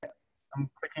I'm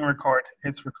clicking record.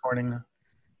 It's recording now.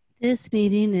 This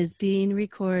meeting is being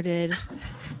recorded.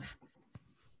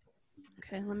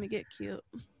 Okay, let me get cute.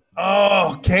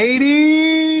 Oh,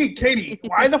 Katie! Katie,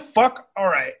 why the fuck? All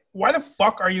right. Why the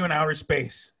fuck are you in outer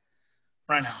space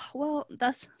right now? Well,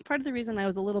 that's part of the reason I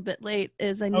was a little bit late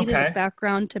is I needed a Okay.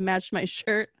 background to match my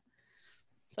shirt.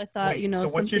 So I thought, Wait, so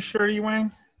what's your shirt are you wearing?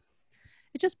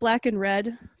 It's just black and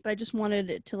red, but I just wanted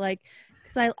it to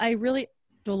because I really,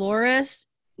 Dolores,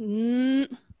 I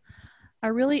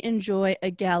really enjoy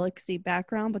a galaxy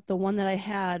background, but the one that I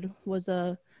had was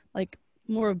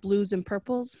more of blues and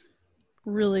purples.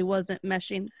 Really wasn't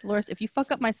meshing. Dolores, if you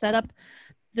fuck up my setup,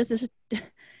 this is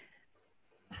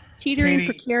teetering Katie,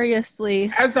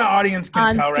 precariously as the audience can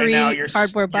on tell right now, 3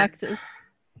 cardboard boxes.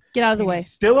 Get out of the way.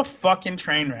 Still a fucking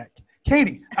train wreck.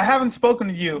 Katie, I haven't spoken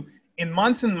to you in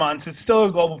months and months. It's still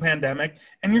a global pandemic,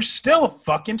 and you're still a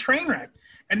fucking train wreck.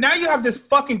 And now you have this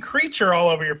fucking creature all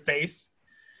over your face.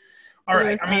 All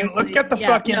right, I mean, let's get the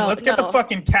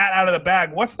fucking cat out of the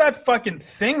bag. What's that fucking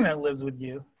thing that lives with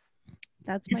you?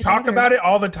 That's you my talk daughter. About it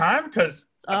all the time because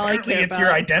apparently it's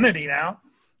your identity now.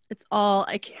 It's all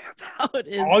I care about.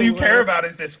 All you care about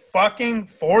is this fucking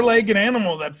four-legged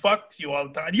animal that fucks you all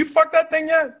the time. You fuck that thing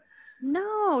yet?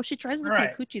 No, she tries to lick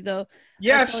my coochie though.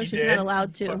 Yeah, she did. She's not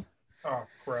allowed to. Oh,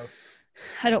 gross.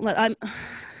 I'm.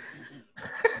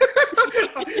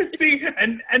 See,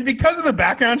 and because of the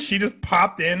background, she just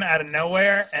popped in out of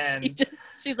nowhere, and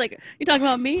she's like, "You talking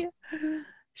about me?"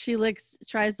 She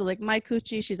tries to lick my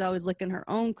coochie. She's always licking her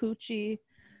own coochie.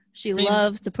 She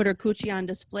loves to put her coochie on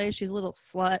display. She's a little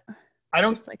slut.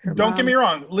 Don't get me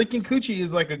wrong. Licking coochie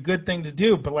is like a good thing to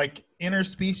do, but like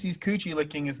interspecies coochie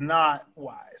licking is not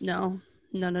wise. No.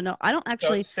 I don't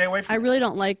actually. Stay away from I really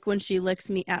don't like when she licks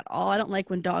me at all. I don't like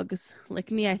when dogs lick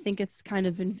me. I think it's kind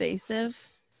of invasive.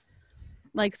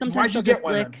 Like sometimes why'd you get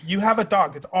one? Then? You have a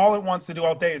dog. It's all it wants to do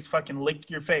all day is fucking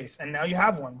lick your face, and now you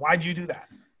have one. Why'd you do that?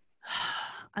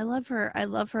 I love her. I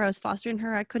was fostering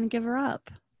her. I couldn't give her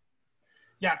up.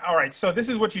 Yeah. All right. So this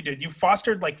is what you did. You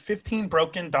fostered like 15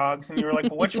 broken dogs, and you were like,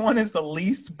 well, which one is the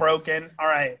least broken? All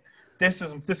right. This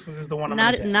was the one.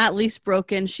 Not least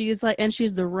broken. She's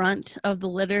the runt of the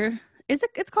litter.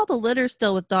 It's called a litter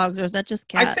still with dogs, or is that just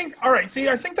cats? I think. All right. See,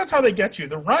 I think that's how they get you.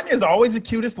 The runt is always the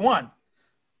cutest one.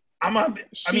 I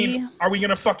mean, are we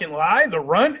gonna fucking lie? The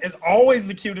runt is always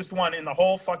the cutest one in the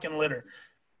whole fucking litter.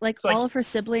 Like all of her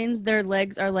siblings, their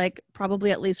legs are like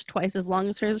probably at least twice as long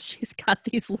as hers. She's got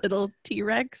these little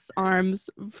T-Rex arms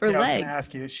for legs. I was gonna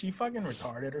ask you, is she fucking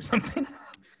retarded or something?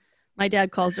 My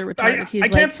dad calls her retarded. I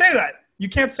can't say that. You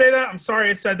can't say that. I'm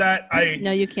sorry I said that.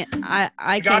 No, you can't.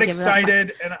 I got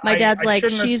excited, and my dad's like,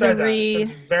 she's a That's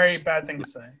a very bad thing to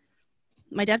say.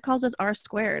 My dad calls us R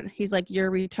squared. He's like,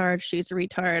 you're a retard. She's a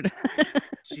retard.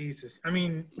 Jesus. I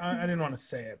mean, I didn't want to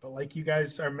say it, but like you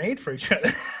guys are made for each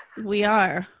other. We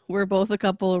are. We're both a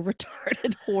couple of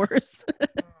retarded whores.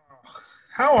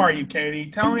 How are you,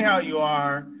 Katie? Tell me how you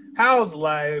are. How's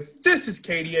life? This is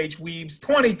Katie H. Weebs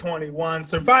 2021.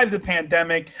 Survived the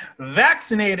pandemic.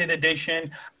 Vaccinated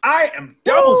edition. I am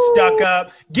double stuck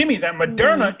up. Give me that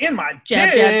Moderna in my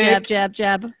dick. Jab.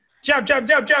 Jab.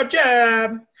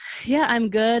 Yeah, I'm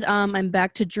good. I'm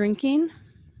back to drinking.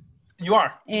 You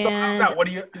are. And so how's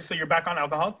that? So you're back on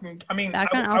alcohol? I mean,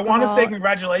 I want to say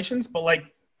congratulations, but like,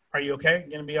 are you okay?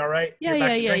 Gonna be all right? Yeah.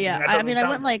 I mean, I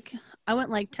went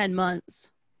like 10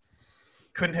 months.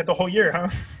 Couldn't hit the whole year, huh?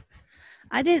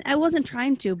 I wasn't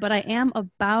trying to, but I am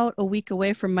about a week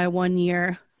away from my 1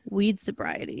 year weed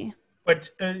sobriety. But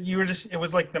you were it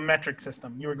was like the metric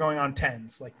system. You were going on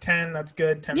 10s, like 10, that's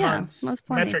good. 10 months. That's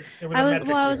plenty. Metric. It was a metric.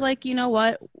 Well, I was like, you know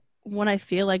what? When I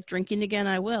feel like drinking again,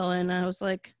 I will. And I was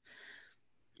like,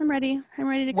 I'm ready. I'm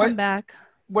ready to come back.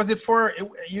 Was it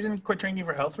you didn't quit drinking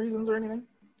for health reasons or anything?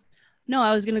 No,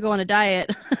 I was going to go on a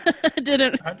diet. That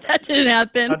didn't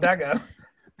happen. How'd that go?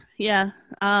 Yeah.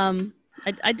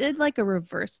 I did like a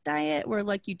reverse diet where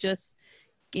like you just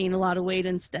gain a lot of weight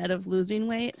instead of losing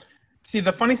weight. See,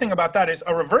 the funny thing about that is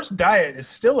a reverse diet is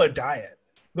still a diet.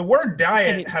 The word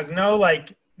diet has no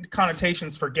like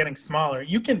connotations for getting smaller.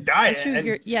 You can diet.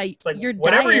 Your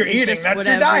whatever diet you're eating, that's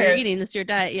your diet. You're eating, that's your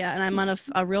diet. Yeah, and I'm on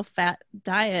a real fat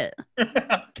diet.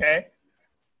 Okay.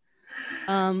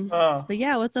 But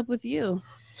yeah, what's up with you?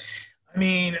 I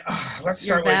mean, let's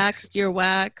start with... You're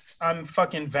waxed. I'm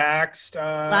fucking vaxxed.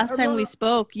 Last time we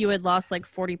spoke, you had lost like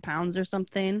 40 pounds or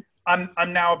something. I'm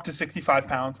now up to 65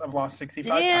 pounds. I've lost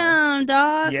 65 pounds. Damn,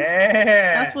 dog.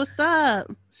 Yeah. That's what's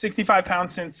up. 65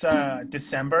 pounds since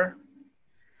December.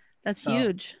 That's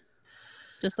huge.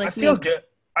 Just like I feel good.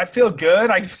 I feel good.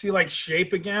 I see like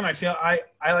shape again. I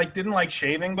like didn't like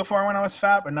shaving before when I was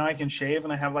fat, but now I can shave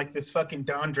and I have like this fucking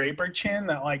Don Draper chin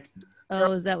that like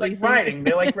Oh, is that what like you think? riding.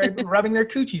 They like rubbing their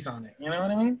coochies on it. You know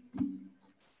what I mean?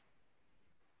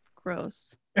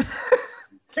 Gross.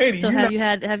 Katie, So have you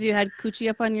had coochie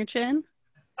up on your chin?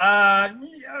 Yeah,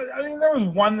 I mean there was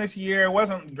one this year. It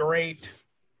wasn't great,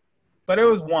 but it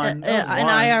was one. It was An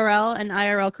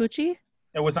IRL coochie?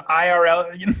 It was an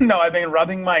IRL. You know, I've been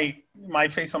rubbing my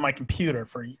face on my computer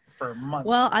for months.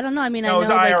 Well, I don't know. I mean, No, I it was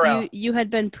know like IRL. you had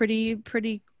been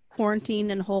pretty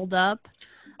quarantined and holed up.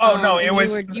 Oh no, it and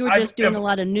was. you were just doing a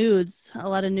lot of nudes.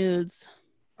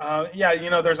 Yeah, you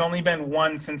know, there's only been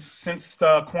one since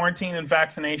the quarantine and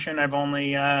vaccination. I've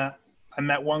only I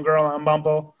met one girl on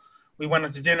Bumble. We went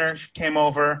out to dinner. She came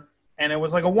over, and it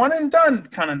was like a one and done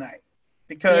kind of night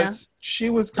because she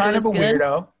was kind of a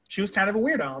weirdo. She was kind of a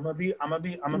weirdo. I'm gonna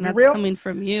be real. Coming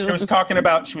from you. She was talking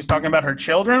about her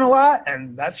children a lot,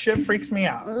 and that shit freaks me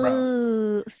out,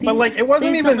 bro. See, but like, it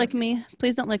wasn't please even. Don't lick me.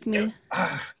 Please don't lick me.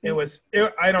 I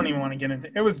don't even want to get into.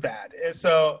 It was bad.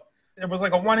 So it was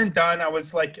like a one and done. I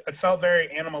was like, it felt very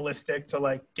animalistic to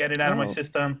like get it out of my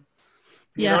system.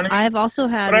 You know what I mean? I've also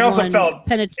had. But I also felt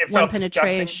penetration.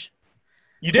 disgusting.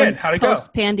 You did? How'd it go?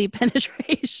 Post-pandy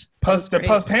penetration.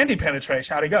 Post-pandy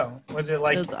penetration. How'd it go? Was it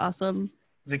like? It was awesome.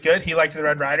 Was it good? He liked the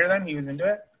Red Rider then? He was into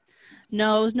it?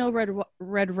 No, it was no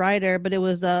Red Rider, but it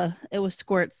was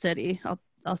Squirt City.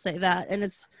 I'll say that. And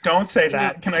it's Don't say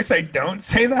that. Can I say don't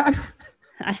say that?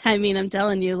 I mean, I'm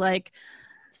telling you, like,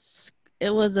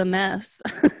 it was a mess.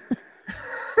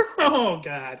 Oh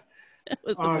God. It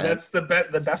was a mess. That's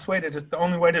the best way to the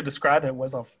only way to describe it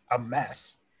was a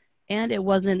mess. And it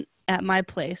wasn't at my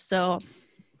place, so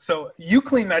you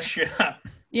clean that shit up.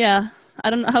 Yeah. I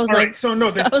don't know. I was All like, right, so no,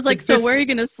 so where are you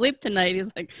going to sleep tonight?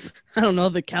 He's like, I don't know,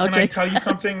 the couch. Can I tell you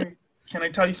something? Can I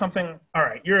tell you something? All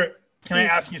right, can I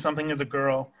ask you something as a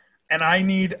girl? And I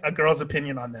need a girl's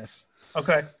opinion on this.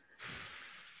 Okay.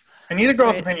 I need a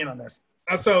girl's opinion on this.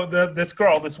 So this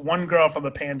one girl from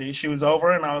the Pandy, she was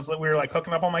over and we were like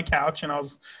hooking up on my couch and I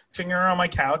was fingering her on my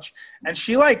couch and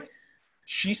she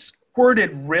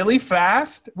squirted really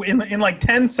fast in like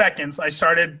 10 seconds. I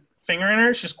started fingering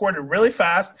her. She squirted really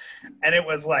fast and it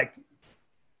was like,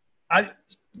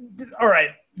 all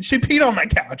right. She peed on my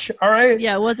couch. All right.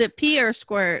 Yeah. Was it pee or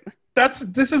squirt?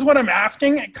 This is what I'm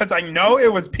asking because I know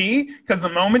it was pee because the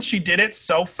moment she did it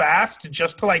so fast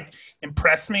just to like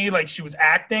impress me, like she was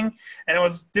acting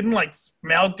and didn't like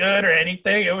smell good or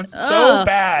anything. It was so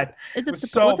bad. What's it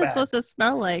supposed to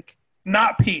smell like?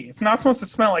 Not pee. It's not supposed to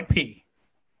smell like pee.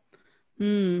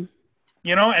 You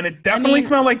know, and it definitely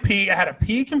smelled like pee. It had a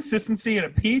pee consistency and a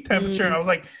pee temperature. And I was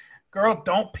like, girl,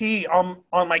 don't pee on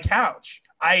my couch.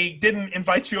 I didn't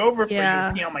invite you over for you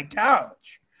to pee on my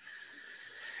couch.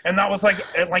 And that was like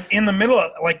in the middle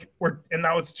of and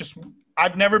that was just,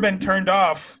 I've never been turned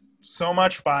off so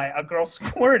much by a girl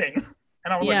squirting.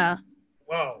 And I was like,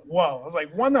 whoa. I was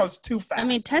like, one, that was too fast. I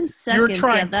mean, 10 seconds. You're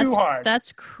trying too hard.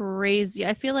 That's crazy.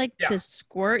 I feel like to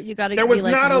squirt, you got to There was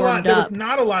not a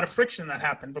lot of friction that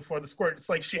happened before the squirt. It's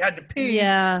like she had to pee.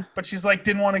 Yeah. But she's like,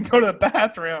 didn't want to go to the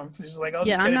bathroom. So she's like,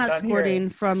 I'm not squirting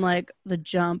from like the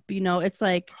jump. You know, it's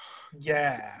like,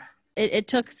 it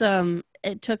took some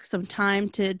time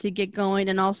to get going.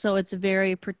 And also it's a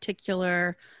very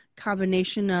particular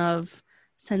combination of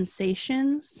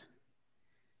sensations.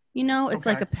 You know, it's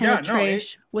like a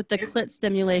penetration with the clit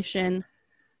stimulation.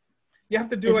 You have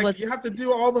to do you have to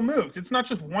do all the moves. It's not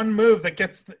just one move that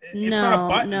gets. It's not a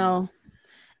button. No.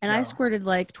 And I squirted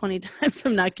like 20 times.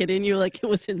 I'm not kidding you. Like it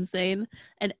was insane.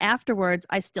 And afterwards,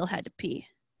 I still had to pee.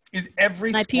 I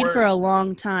peed for a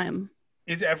long time.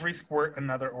 Is every squirt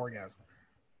another orgasm?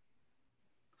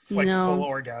 Like full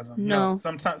orgasm? No.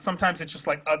 Sometimes it's just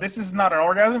like, oh, this is not an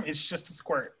orgasm. It's just a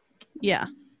squirt. Yeah.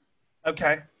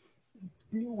 Okay.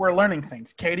 We're learning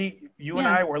things, Katie. You and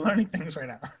I, we're learning things right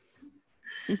now.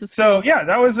 So yeah,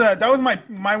 that was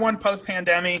my one post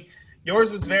pandemic.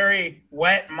 Yours was very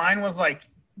wet. Mine was like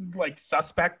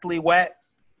suspectly wet.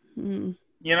 You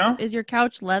know? Is your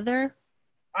couch leather?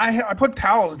 I put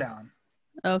towels down.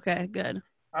 Okay, good.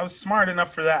 I was smart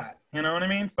enough for that. You know what I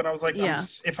mean? But I was like,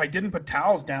 if I didn't put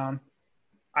towels down,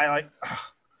 I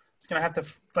was gonna have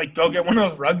to go get one of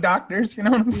those rug doctors. You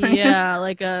know what I'm saying? Yeah,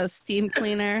 like a steam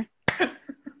cleaner.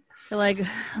 Like,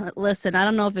 listen, I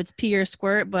don't know if it's pee or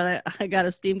squirt, but I gotta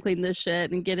steam clean this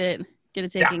shit and get it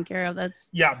taken care of.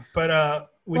 That's but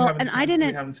we haven't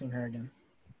seen her again.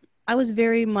 I was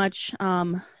very much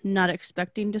not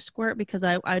expecting to squirt because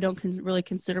I don't really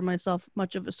consider myself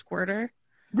much of a squirter.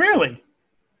 Really?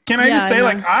 Can I just say,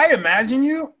 I imagine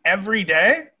you every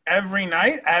day, every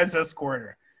night as a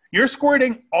squirter. You're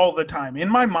squirting all the time. In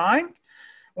my mind,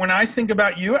 when I think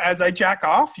about you as I jack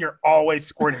off, you're always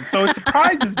squirting. So it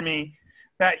surprises me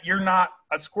that you're not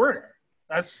a squirter.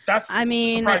 That's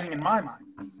surprising in my mind.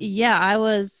 Yeah, I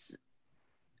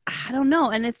don't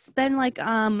know. And it's been like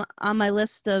on my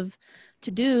list of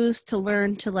to-dos to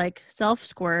learn to like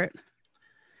self-squirt.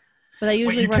 But I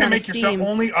usually run out of steam.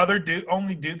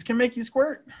 Only dudes can make you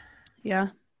squirt? Yeah.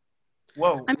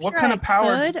 Whoa, what kind of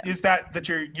power is that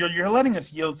you're letting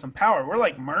us yield some power? We're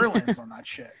like Merlins on that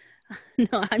shit.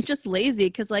 No, I'm just lazy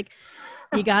because like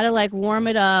you gotta like warm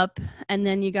it up and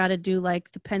then you gotta do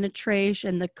like the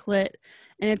penetration, the clit,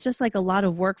 and it's just like a lot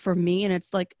of work for me. And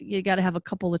it's like you gotta have a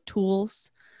couple of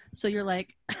tools. So you're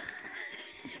like,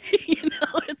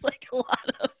 it's like a lot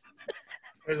of.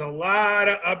 There's a lot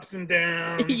of ups and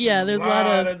downs. Yeah, there's a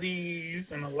lot of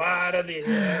these and a lot of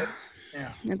this.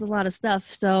 Yeah, there's a lot of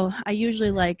stuff. So I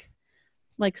usually like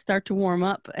start to warm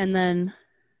up, and then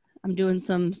I'm doing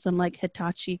some like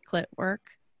Hitachi clit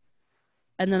work,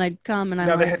 and then I'd come and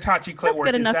I'm the Hitachi clit that's work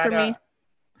good enough for me.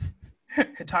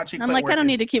 Hitachi clit I'm like, work I don't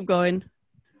need to keep going.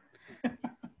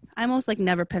 I almost like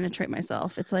never penetrate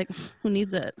myself. It's like, who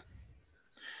needs it?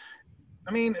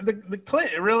 I mean, the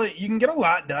clit, really, you can get a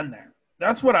lot done there.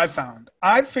 That's what I found.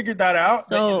 I figured that out.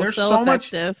 There's so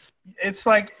effective.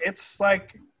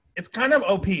 It's kind of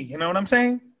OP. You know what I'm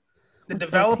saying? The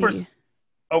developers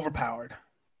OP? Overpowered.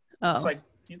 Oh. It's like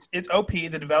it's OP. The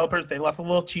developers, they left a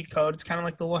little cheat code. It's kind of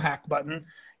like the little hack button.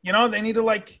 You know, they need to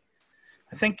I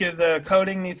think the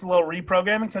coding needs a little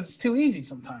reprogramming because it's too easy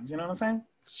sometimes. You know what I'm saying?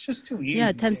 It's just too easy.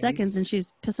 Yeah, 10 seconds and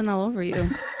she's pissing all over you.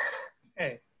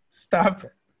 Hey, stop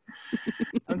it.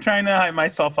 I'm trying to hype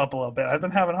myself up a little bit. I've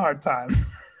been having a hard time.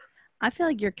 I feel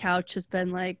like your couch has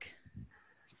been like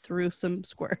through some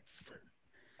squirts.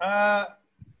 Not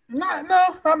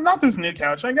this new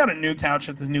couch. I got a new couch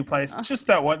at this new place. It's just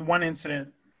that one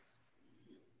incident.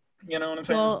 You know what I'm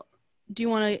saying? Well, do you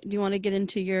want to get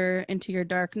into your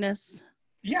darkness?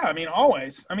 Yeah, I mean,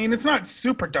 always. I mean, it's not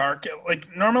super dark. Like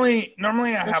normally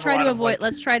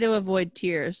let's try to avoid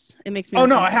tears. It makes me. Oh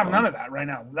no, I have none of that right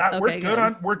now.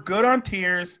 We're good on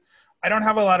tears. I don't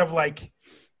have a lot of like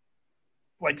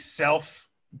self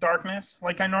darkness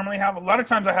like I normally have. A lot of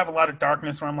times I have a lot of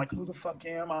darkness where I'm like, who the fuck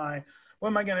am I? What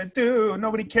am I gonna do?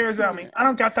 Nobody cares about me. I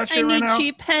don't got that shit right now. I need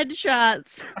cheap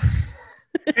headshots.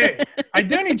 Hey, I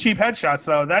do need cheap headshots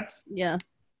though. That's yeah.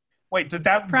 Wait, did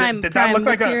that Prime, did Prime, that look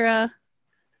like a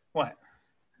what?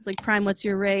 It's like Prime. What's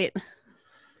your rate?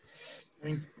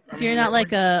 If you're not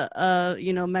like a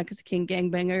Mexican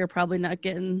gangbanger, you're probably not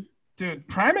getting. Dude,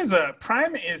 Prime is a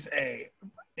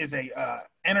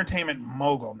entertainment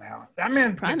mogul now. That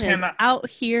man is out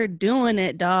here doing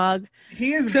it, dog.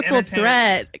 He is triple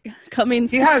threat coming.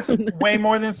 He has way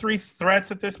more than 3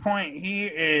 threats at this point. He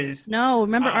is. No,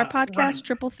 remember our podcast, running.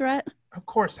 Triple Threat? Of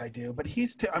course I do, but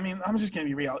I'm just gonna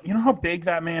be real. You know how big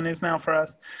that man is now for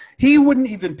us. He wouldn't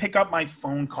even pick up my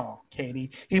phone call,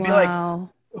 Katie. He'd be like,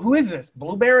 "Who is this?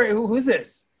 Blueberry? Who is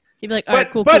this?" He'd be like, "All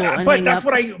right, cool." But that's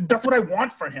what I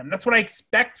want for him. That's what I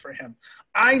expect for him.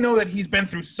 I know that he's been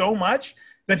through so much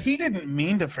that he didn't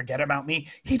mean to forget about me.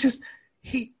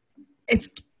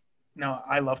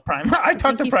 I love Prime. I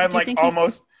talk to Prime like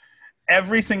almost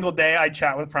every single day. I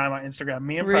chat with Prime on Instagram.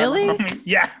 Me and Prime. Really?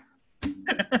 Yeah.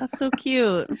 That's so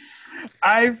cute.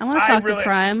 I want to talk to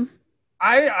Prime.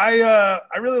 I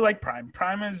really like Prime.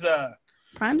 Prime's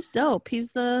dope.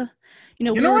 He's the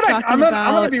you know what? I'm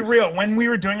gonna be real. When we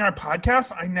were doing our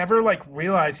podcast, I never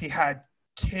realized he had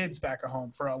kids back at home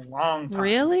for a long time.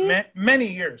 Really?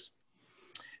 Many years.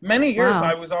 Wow.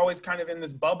 I was always kind of in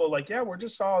this bubble. Like, yeah, we're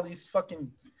just all these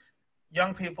fucking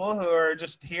young people who are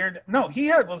just here. No,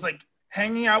 he was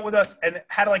hanging out with us and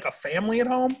had a family at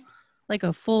home. Like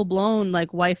a full blown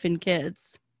wife and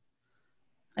kids.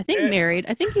 I think married.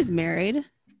 I think he's married.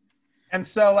 And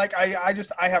so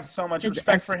I have so much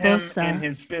respect for him and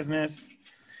his business.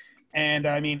 And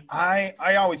I mean, I've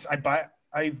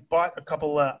bought a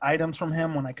couple of items from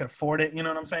him when I could afford it. You know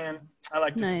what I'm saying? I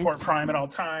like to support Prime at all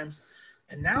times.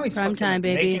 And now he's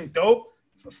making dope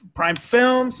Prime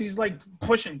films. He's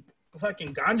pushing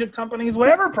fucking ganja companies,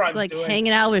 whatever Prime's doing.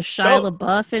 Hanging out with Shia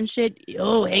LaBeouf and shit.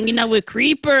 Yo, hanging out with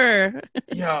Creeper.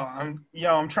 I'm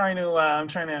trying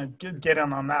to get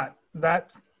on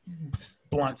that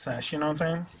blunt sesh. You know what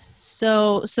I'm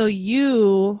saying? So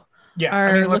you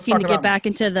are looking to get back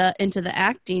into the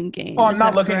acting game. Oh, I'm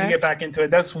not looking to get back into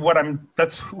it. That's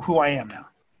who I am now.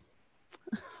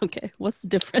 Okay, what's the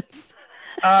difference?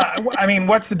 I mean,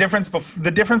 what's the difference?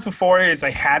 The difference before is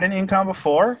I had an income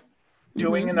before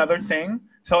doing another thing.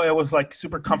 So it was like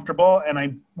super comfortable, and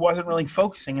I wasn't really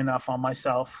focusing enough on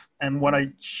myself and what I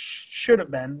should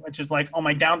have been, which is like on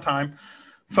my downtime,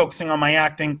 focusing on my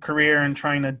acting career and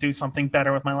trying to do something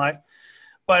better with my life.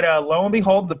 But lo and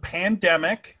behold, the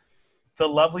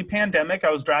lovely pandemic,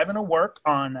 I was driving to work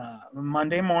on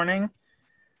Monday morning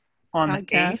on the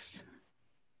 8th.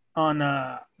 On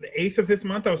the 8th of this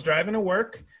month, I was driving to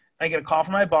work. I get a call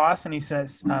from my boss, and he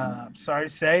says, sorry to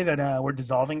say that we're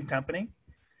dissolving the company.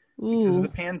 Because of the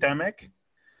pandemic.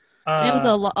 It was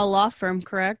a law firm,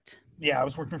 correct? Yeah, I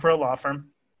was working for a law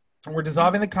firm. We're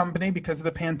dissolving the company because of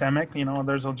the pandemic. You know,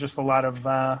 there's just a lot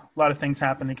of things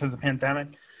happening because of the pandemic.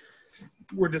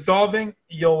 We're dissolving.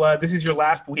 This is your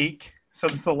last week. So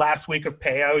this is the last week of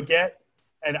pay I would get.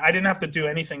 And I didn't have to do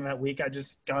anything that week. I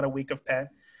just got a week of pay.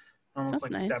 Almost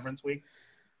like nice. A severance week.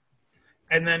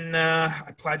 And then I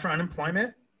applied for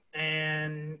unemployment.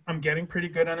 And I'm getting pretty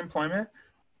good unemployment.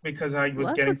 Because I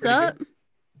was getting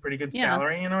pretty good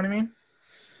salary, you know what I mean?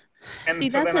 And see,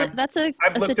 so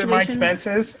I've looked at my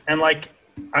expenses, and like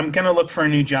I'm gonna look for a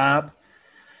new job,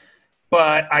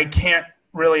 but I can't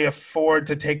really afford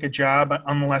to take a job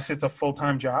unless it's a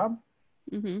full-time job.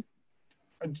 Mm-hmm.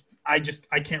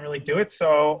 I can't really do it.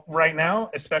 So right now,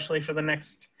 especially for the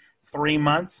next 3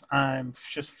 months, I'm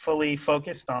just fully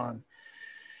focused on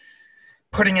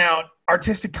putting out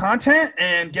artistic content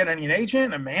and getting an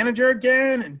agent, a manager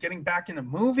again, and getting back into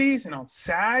movies and on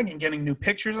SAG and getting new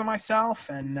pictures of myself.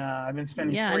 And I've been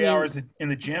spending 3 hours in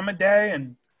the gym a day,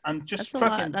 and I'm just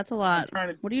That's a lot.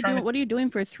 What are you doing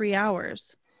for 3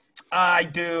 hours? I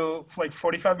do like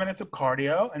 45 minutes of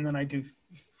cardio, and then I do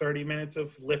 30 minutes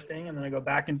of lifting, and then I go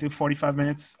back and do 45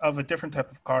 minutes of a different type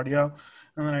of cardio,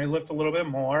 and then I lift a little bit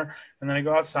more, and then I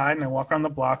go outside and I walk around the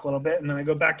block a little bit, and then I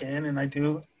go back in and I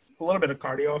do a little bit of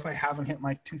cardio if I haven't hit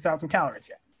my 2,000 calories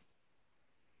yet.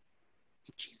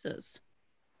 Jesus.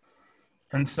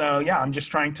 And so, yeah, I'm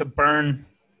just trying to burn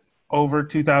over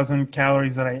 2,000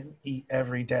 calories that I eat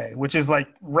every day, which is like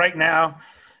right now,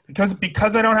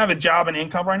 because I don't have a job and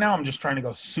income right now, I'm just trying to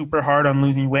go super hard on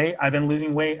losing weight. I've been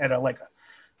losing weight at a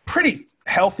pretty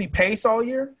healthy pace all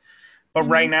year. But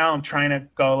right now I'm trying to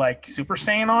go like super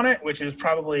sane on it, which is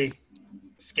probably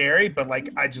scary, but like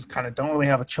I just kind of don't really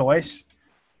have a choice.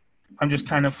 I'm just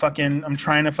kind of I'm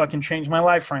trying to fucking change my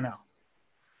life right now.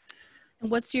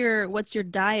 What's your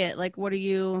diet? Like, are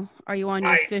you on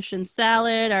your fish and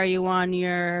salad? Are you on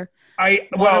your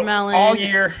watermelon? All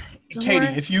year, Katie,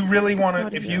 if you really want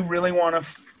to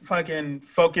fucking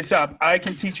focus up, I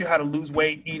can teach you how to lose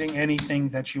weight eating anything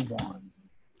that you want.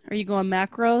 Are you going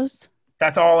macros?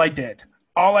 That's all I did.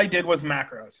 All I did was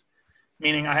macros.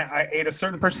 Meaning I ate a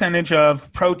certain percentage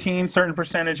of protein, certain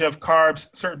percentage of carbs,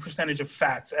 certain percentage of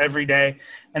fats every day,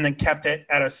 and then kept it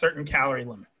at a certain calorie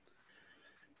limit.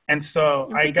 And so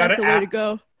I got an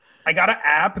app. I got an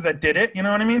app that did it. You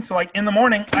know what I mean? So like in the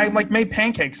morning, I like made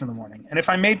pancakes in the morning. And if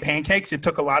I made pancakes, it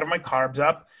took a lot of my carbs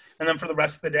up. And then for the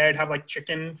rest of the day, I'd have like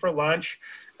chicken for lunch.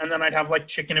 And then I'd have like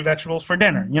chicken and vegetables for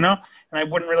dinner, you know? And I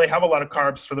wouldn't really have a lot of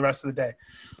carbs for the rest of the day.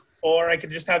 Or I could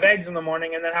just have eggs in the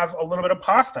morning and then have a little bit of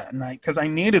pasta at night because I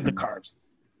needed the carbs.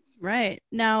 Right.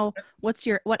 Now, what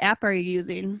app are you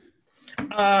using?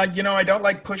 I don't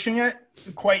like pushing it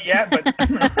quite yet, but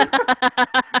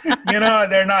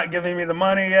they're not giving me the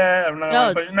money yet.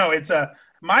 It's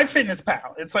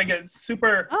MyFitnessPal. It's like a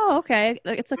super. Oh, okay.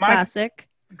 It's a classic.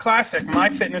 Classic,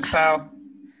 MyFitnessPal.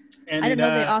 And I didn't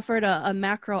know they offered a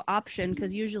macro option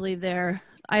because usually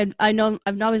I've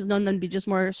always known them to be just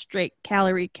more straight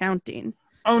calorie counting.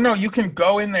 Oh no, you can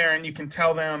go in there and you can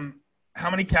tell them how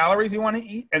many calories you want to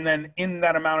eat, and then in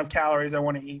that amount of calories, I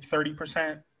want to eat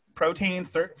 30% protein,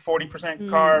 40%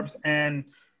 carbs, and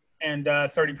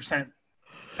 30%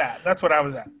 fat. That's what I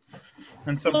was at.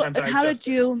 And sometimes did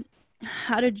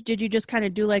you just kind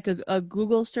of do like a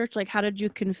Google search? Like, how did you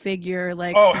configure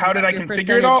like? Oh, how did I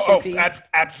configure it all? Oh,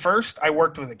 at first I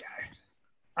worked with a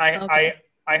guy.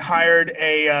 I hired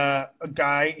a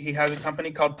guy. He has a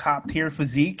company called Top Tier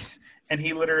Physiques, and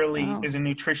he literally is a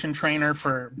nutrition trainer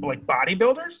for like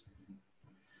bodybuilders.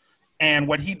 And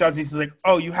what he does, he's like,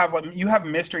 "Oh, you have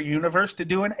Mr. Universe to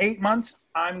do in 8 months.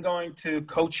 I'm going to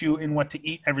coach you in what to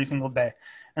eat every single day."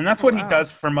 And that's what he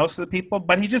does for most of the people.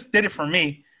 But he just did it for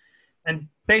me. And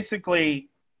basically,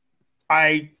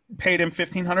 I paid him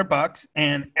 $1,500,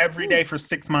 and every day for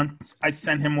 6 months, I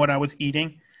sent him what I was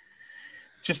eating,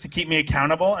 just to keep me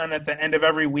accountable. And at the end of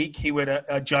every week, he would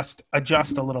adjust a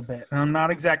little bit. And I'm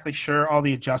not exactly sure all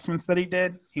the adjustments that he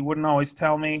did. He wouldn't always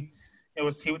tell me.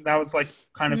 That was like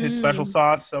kind of his special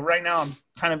sauce. So right now I'm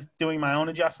kind of doing my own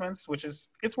adjustments,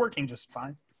 it's working just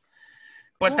fine.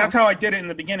 But Cool. that's how I did it in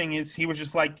the beginning. Is he was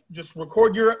just like, just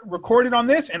record it on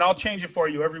this, and I'll change it for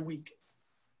you every week.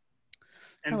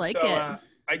 And I like so it.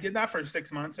 I did that for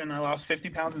 6 months, and I lost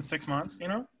 50 pounds in 6 months. You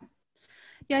know.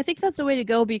 Yeah, I think that's the way to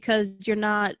go because you're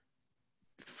not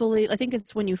fully. I think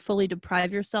it's when you fully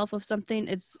deprive yourself of something,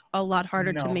 it's a lot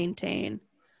harder to No. maintain.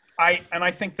 I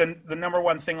think the number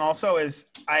one thing also is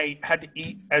I had to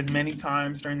eat as many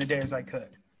times during the day as I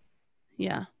could.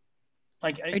 Yeah.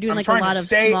 Like Are you doing I'm like a trying lot to of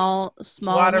stay, small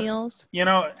lot of, meals? you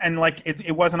know, and like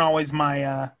it wasn't always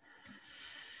my.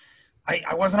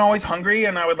 I wasn't always hungry,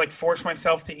 and I would like force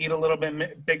myself to eat a little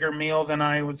bit bigger meal than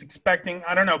I was expecting.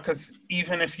 I don't know, because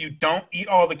even if you don't eat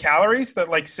all the calories, that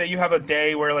like say you have a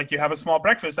day where like you have a small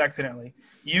breakfast accidentally,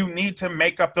 you need to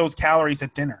make up those calories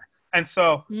at dinner. And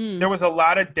so there was a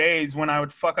lot of days when I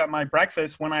would fuck up my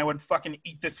breakfast, when I would fucking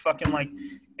eat this fucking like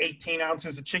 18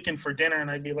 ounces of chicken for dinner, and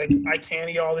I'd be like, I can't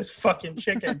eat all this fucking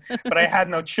chicken, but I had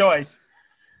no choice.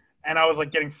 And I was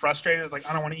like getting frustrated. It's like,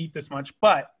 I don't want to eat this much.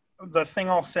 But the thing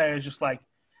I'll say is just like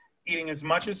eating as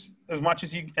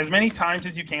many times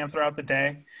as you can throughout the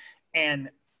day. And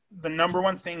the number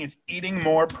one thing is eating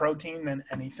more protein than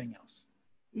anything else.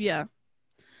 Yeah.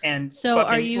 And so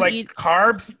fucking, are you like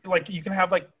carbs, like you can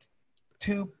have like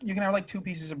two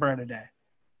pieces of bread a day.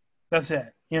 That's it.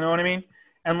 You know what I mean?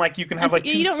 And like you can have like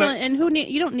you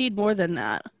don't need more than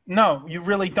that. No, you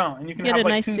really don't. And you can Get have a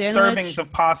like nice 2 sandwich. servings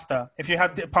of pasta. If you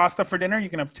have pasta for dinner, you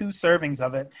can have 2 servings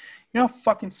of it. You know how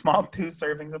fucking small 2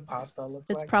 servings of pasta looks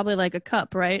like? It's probably like a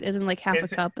cup, right? Isn't like half a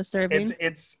cup a serving?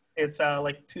 It's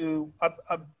like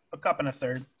a cup and a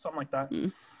third, something like that.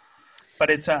 But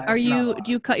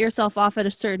do you cut yourself off at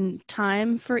a certain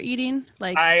time for eating?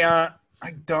 Like I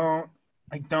don't.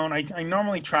 I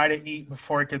normally try to eat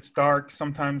before it gets dark.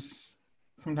 Sometimes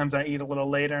I eat a little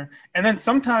later. And then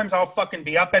sometimes I'll fucking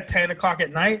be up at 10 o'clock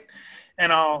at night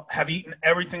and I'll have eaten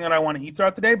everything that I want to eat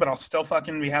throughout the day, but I'll still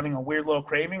fucking be having a weird little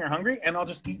craving or hungry, and I'll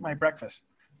just eat my breakfast.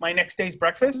 My next day's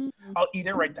breakfast, I'll eat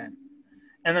it right then.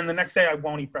 And then the next day I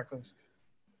won't eat breakfast.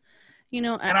 You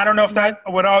know, and I don't know if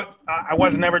I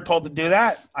was never told to do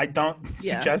that. I don't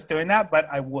suggest doing that, but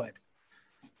I would.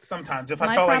 Sometimes if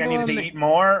I felt like I needed to eat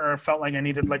more or felt like I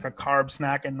needed like a carb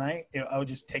snack at night, I would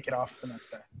just take it off the next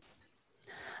day.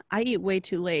 I eat way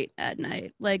too late at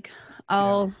night. Like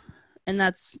and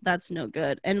that's no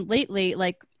good. And lately,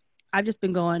 like I've just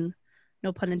been going,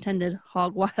 no pun intended,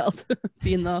 hog wild,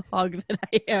 being the hog that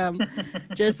I am,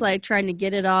 just like trying to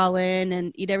get it all in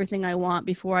and eat everything I want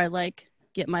before I like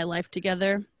get my life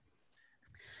together.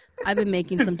 I've been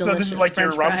making some delicious So this is like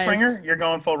French your Rumspringa? fries. You're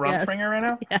going full Rumspringa right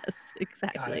now? Yes,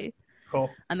 exactly. Cool.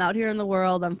 I'm out here in the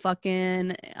world. I'm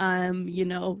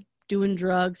doing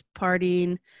drugs,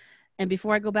 partying. And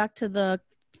before I go back to the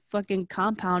fucking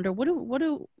compound, or what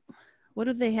do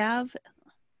they have?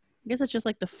 I guess it's just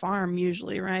like the farm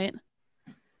usually, right?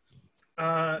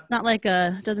 Not like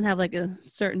doesn't have like a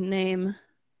certain name.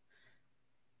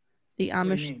 The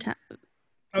Amish town.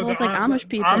 Oh, well, it's like Amish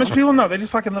people. Amish people? No, they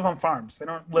just fucking live on farms. They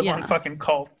don't live on fucking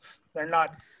cults. They're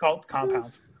not cult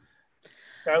compounds.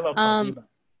 They're a little culty, but.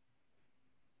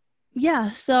 Yeah,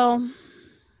 so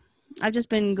I've just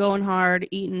been going hard,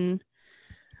 eating.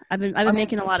 I've been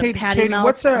making a lot of patty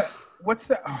melts. What's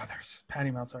the? Oh, there's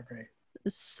patty melts are great.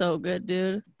 It's so good,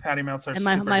 dude. Patty melts are and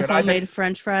super my good. homemade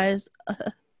French fries.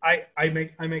 I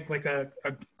make like a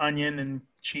onion and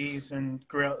cheese and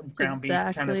ground beef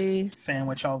kind of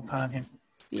sandwich all the time here.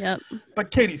 Yep.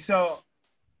 But Katie, so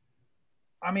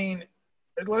I mean,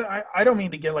 I don't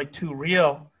mean to get like too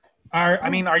real. Are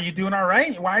you doing all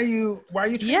right? Why are you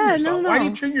treating yourself? No. Why are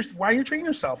you treating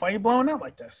yourself? Why are you blowing up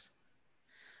like this?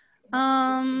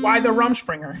 Why the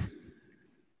Rumspringa?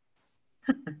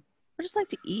 I just like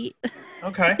to eat.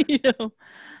 Okay.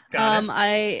 Got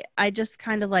it. I just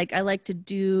kind of like, I like to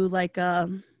do like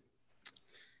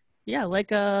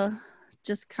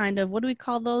just kind of, what do we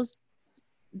call those?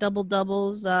 Double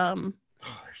doubles. They're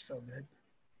so good.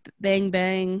 Bang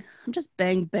bang. I'm just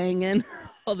banging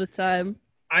all the time.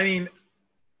 I mean,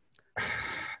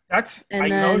 I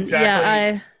know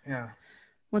exactly. Yeah.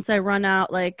 Once I run out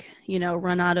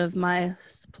of my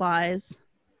supplies,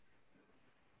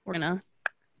 we're gonna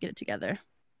get it together.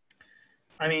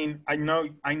 I mean, I know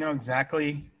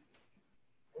exactly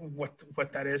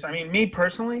what that is. I mean, me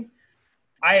personally,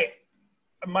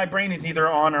 my brain is either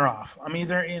on or off. I'm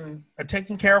either in a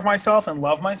taking care of myself and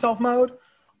love myself mode,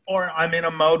 or I'm in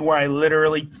a mode where I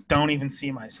literally don't even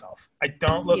see myself. I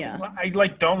don't look. Yeah. I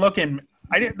don't look in.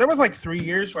 There was like 3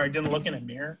 years where I didn't look in a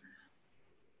mirror.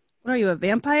 What are you, a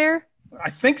vampire?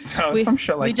 I think so. Some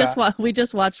shit like that. We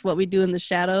just watched What We Do in the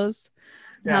Shadows.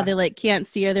 How Yeah. they like can't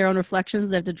see their own reflections.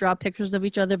 They have to draw pictures of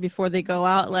each other before they go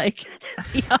out, like to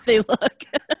see how they look.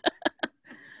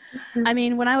 I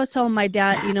mean, when I was home, my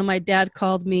dad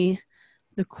called me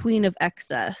the queen of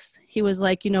excess. He was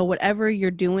like, whatever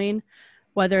you're doing,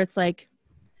 whether it's like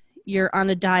you're on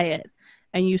a diet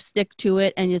and you stick to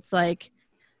it and it's like,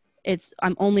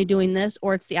 I'm only doing this,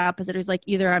 or it's the opposite. He's like,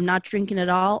 either I'm not drinking at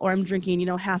all or I'm drinking,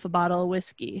 half a bottle of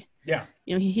whiskey. Yeah.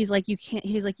 He's like,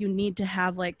 he's like, you need to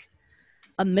have like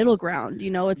a middle ground,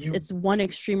 it's one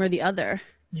extreme or the other.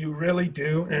 You really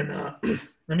do. And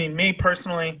I mean, me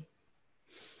personally,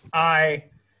 I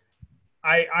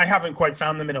haven't quite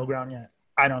found the middle ground yet.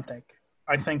 I don't think.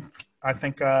 I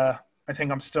think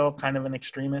I'm still kind of an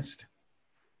extremist,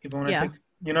 even when it takes,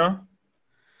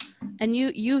 And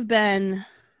you've been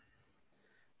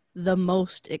the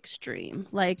most extreme.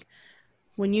 Like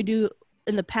when you do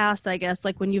in the past, I guess,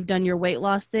 like when you've done your weight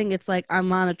loss thing, it's like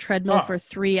I'm on a treadmill for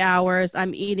 3 hours.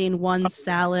 I'm eating one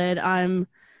salad. I'm,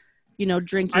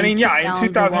 drinking. I mean, in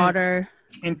 2000, water.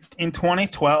 In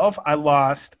 2012, I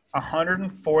lost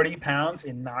 140 pounds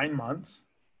in 9 months.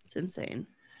 It's insane.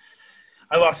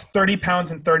 I lost 30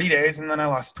 pounds in 30 days, and then I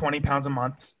lost 20 pounds a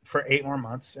month for 8 more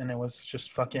months, and it was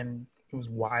just it was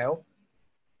wild.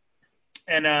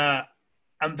 And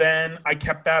then I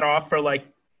kept that off for like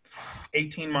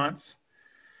 18 months,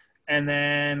 and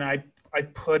then I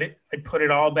put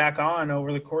it all back on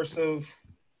over the course of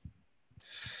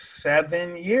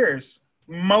 7 years.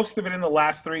 Most of it in the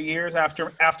last 3 years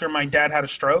after my dad had a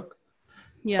stroke.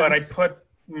 Yeah. But I put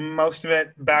most of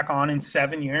it back on in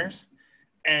 7 years.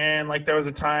 And like there was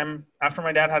a time after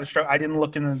my dad had a stroke, I didn't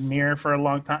look in the mirror for a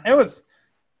long time. There was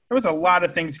a lot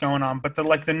of things going on, but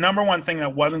the number one thing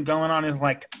that wasn't going on is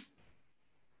like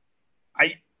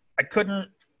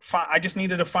I just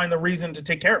needed to find the reason to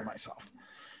take care of myself.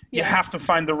 Yeah. You have to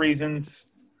find the reasons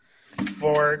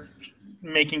for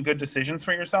making good decisions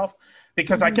for yourself,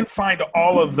 because I can find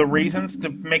all of the reasons to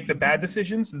make the bad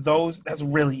decisions. That's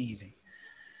really easy.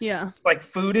 Yeah. It's like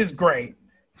food is great.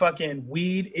 Fucking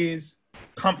weed is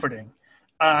comforting.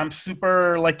 I'm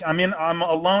super I'm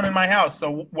alone in my house.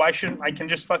 So why shouldn't I can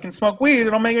just fucking smoke weed?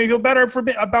 It'll make me feel better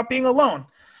about being alone.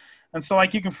 And so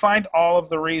like you can find all of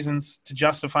the reasons to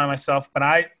justify myself, but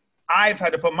I've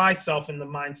had to put myself in the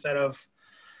mindset of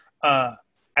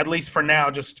at least for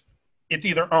now, just it's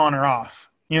either on or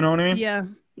off. You know what I mean? Yeah.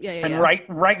 And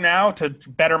right now, to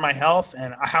better my health,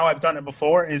 and how I've done it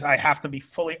before, is I have to be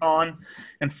fully on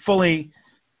and fully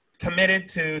committed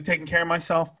to taking care of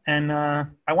myself. And I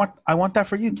want that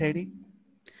for you, Katie.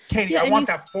 I want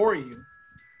that for you.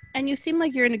 And you seem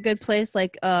like you're in a good place,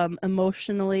 like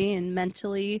emotionally and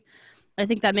mentally. I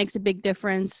think that makes a big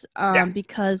difference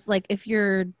because like if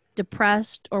you're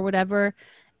depressed or whatever,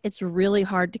 it's really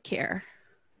hard to care.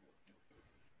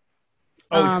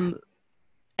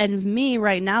 And me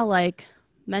right now, like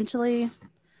mentally,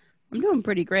 I'm doing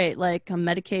pretty great. Like I'm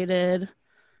medicated.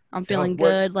 I'm feeling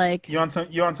good. Like you on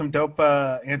some dope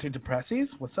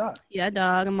antidepressants? What's up? Yeah,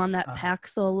 dog. I'm on that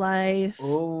Paxil Life.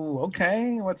 Oh,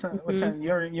 okay. What's that?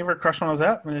 You ever crush one of those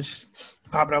up and just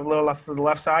pop it up a little left to the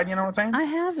left side? You know what I'm saying? I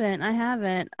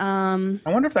haven't. I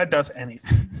wonder if that does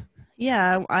anything.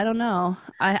 Yeah, I don't know.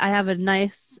 I have a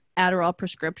nice Adderall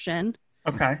prescription.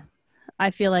 Okay. I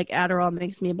feel like Adderall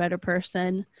makes me a better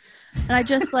person. And I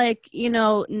just like,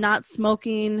 not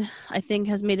smoking, I think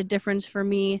has made a difference for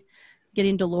me.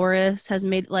 Getting Dolores has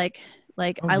made I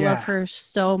love her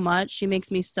so much. She makes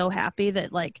me so happy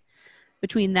that like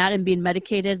between that and being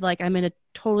medicated, like I'm in a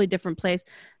totally different place.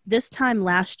 This time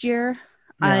last year,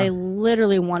 I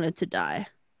literally wanted to die.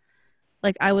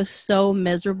 Like I was so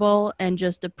miserable and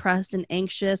just depressed and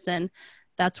anxious, and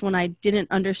that's when I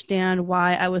didn't understand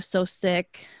why I was so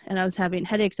sick, and I was having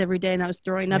headaches every day and I was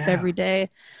throwing up every day,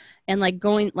 and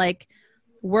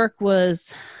work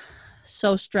was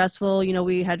so stressful.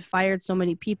 We had fired so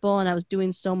many people and I was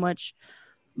doing so much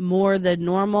more than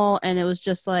normal, and it was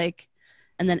just like,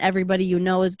 and then everybody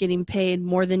is getting paid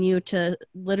more than you to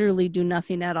literally do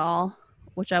nothing at all,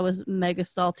 which I was mega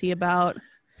salty about.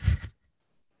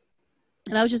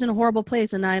 And I was just in a horrible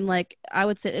place, and I'm like, I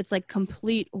would say it's like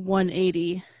complete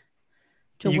 180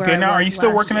 to where I was now? Are you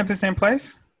still working year. at the same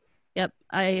place? Yep.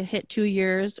 I hit 2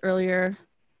 years earlier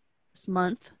this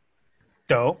month.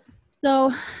 Dope.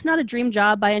 So not a dream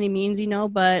job by any means,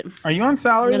 but are you on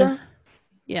salary there?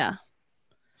 Yeah.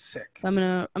 Sick. I'm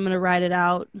gonna ride it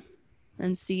out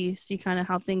and see kind of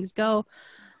how things go.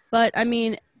 But I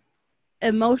mean,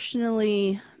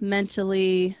 emotionally,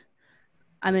 mentally,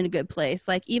 I'm in a good place.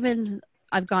 Like even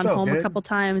I've gone home a couple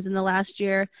times in the last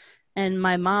year, and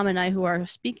my mom and I, who are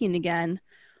speaking again,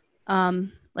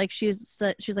 Like she's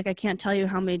like, I can't tell you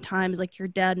how many times like your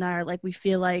dad and I are like, we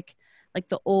feel like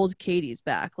the old Katie's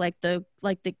back, like the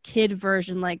kid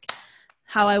version, like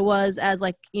how I was as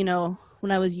like, you know,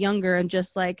 when I was younger and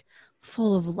just like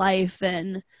full of life.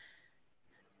 And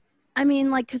I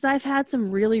mean, like, because I've had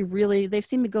some really, really, they've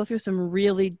seen me go through some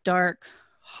really dark,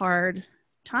 hard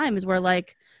times where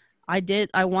like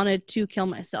I wanted to kill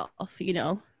myself, you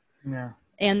know? Yeah.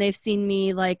 And they've seen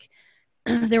me like,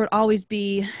 there would always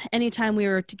be, anytime we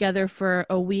were together for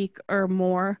a week or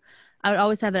more, I would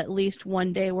always have at least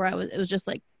one day where it was just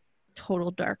like total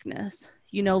darkness,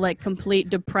 you know, like complete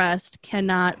depressed,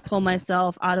 cannot pull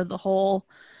myself out of the hole.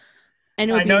 And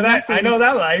it would I know be that. nothing, I know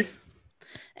that life.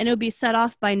 and it would be set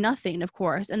off by nothing, of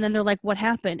course. And then they're like, what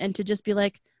happened? And to just be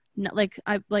like, no, like,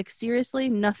 I like, seriously,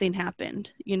 nothing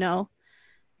happened, you know?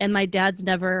 And my dad's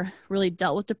never really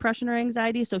dealt with depression or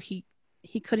anxiety. So he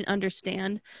couldn't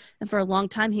understand. And for a long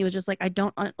time, he was just like, I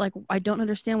don't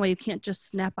understand why you can't just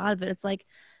snap out of it. It's like,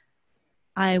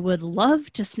 I would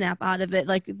love to snap out of it.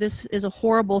 Like, this is a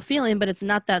horrible feeling, but it's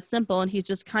not that simple. And he's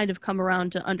just kind of come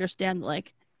around to understand,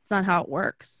 like, it's not how it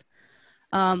works.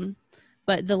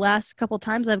 But the last couple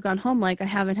times I've gone home, like, I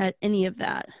haven't had any of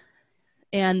that.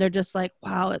 And they're just like,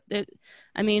 wow.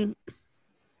 I mean,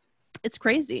 it's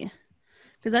crazy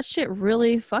because that shit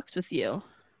really fucks with you.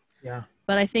 Yeah.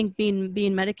 But I think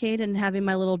being medicated and having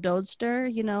my little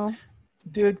dodester, you know.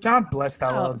 Dude, God bless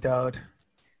that little dode.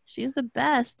 She's the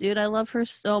best, dude. I love her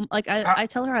so, like, I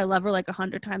tell her I love her like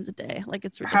 100 times a day. Like,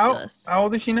 it's ridiculous. How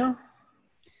old is she now?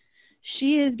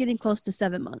 She is getting close to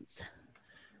 7 months.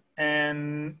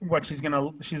 And what, she's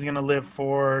gonna live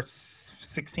for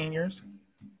 16 years?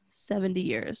 70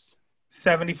 years.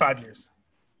 75 years.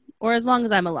 Or as long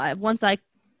as I'm alive. Once I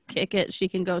kick it, she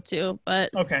can go too.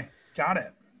 But okay, got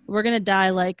it. We're gonna die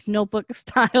like Notebook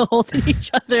style, holding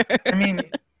each other. I mean,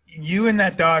 you and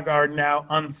that dog are now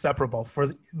inseparable for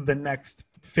the next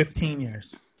 15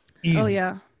 years. Easy.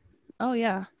 Oh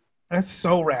yeah. That's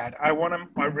so rad. I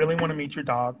really want to meet your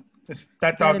dog.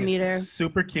 That dog is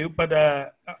super cute,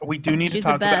 but we do need to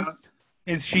talk about,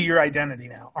 is she your identity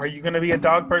now? Are you going to be a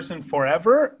dog person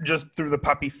forever, just through the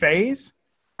puppy phase?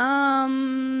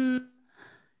 Yeah.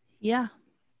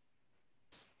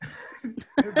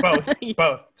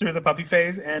 both through the puppy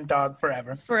phase and dog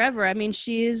forever. Forever. I mean,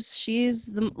 she's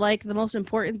the most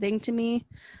important thing to me.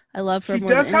 I love her. She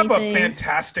does have a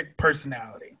fantastic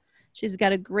personality. She's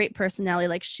got a great personality.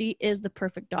 Like, she is the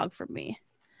perfect dog for me.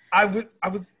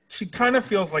 She kind of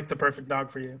feels like the perfect dog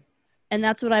for you. And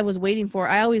that's what I was waiting for.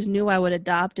 I always knew I would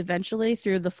adopt eventually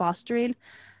through the fostering.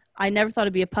 I never thought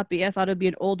it'd be a puppy. I thought it'd be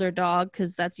an older dog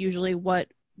because that's usually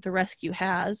what the rescue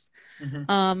has.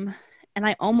 Mm-hmm. And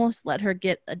I almost let her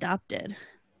get adopted.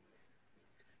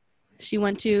 She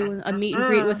went to a meet and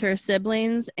greet with her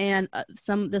siblings, and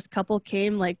this couple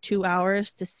came like 2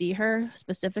 hours to see her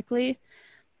specifically.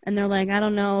 And they're like, I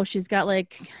don't know. She's got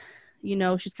like, you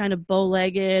know, she's kind of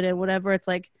bow-legged and whatever. It's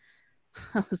like,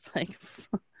 I was like,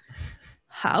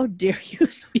 how dare you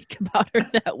speak about her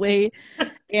that way?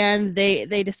 And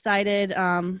they decided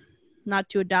not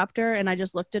to adopt her. And I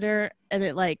just looked at her, and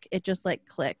it just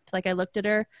clicked. Like, I looked at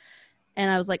her and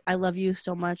I was like, I love you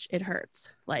so much. It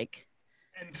hurts. Like,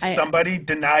 and somebody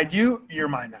denied you. You're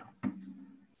mine now.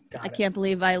 I can't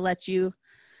believe I let you,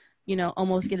 you know,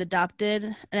 almost get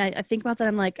adopted. And I think about that.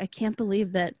 I'm like, I can't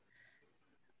believe that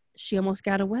she almost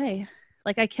got away.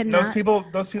 Like, I cannot. Those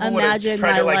people would have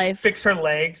tried to like fix her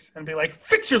legs and be like,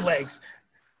 fix your legs,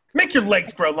 make your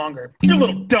legs grow longer. Your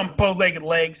little dumb bow-legged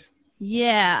legs.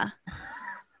 Yeah.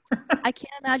 I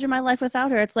can't imagine my life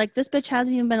without her. It's like, this bitch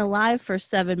hasn't even been alive for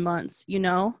 7 months, you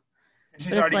know? And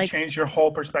she's already changed your whole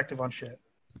perspective on shit.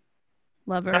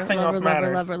 Love her. Nothing else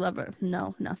matters. Love her.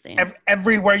 No, nothing.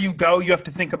 Everywhere you go, you have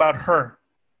to think about her.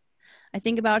 I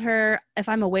think about her. If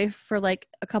I'm away for like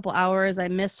a couple hours, I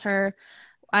miss her.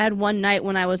 I had one night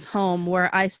when I was home where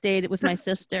I stayed with my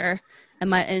sister,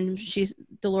 and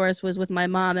Dolores was with my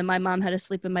mom, and my mom had to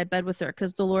sleep in my bed with her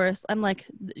because Dolores, I'm like,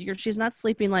 she's not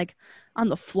sleeping like on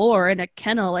the floor in a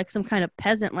kennel like some kind of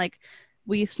peasant. Like,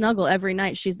 we snuggle every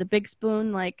night. She's the big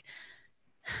spoon. Like,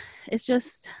 it's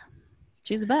just,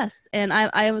 she's the best. And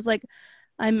I was like,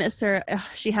 I miss her.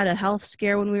 She had a health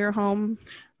scare when we were home.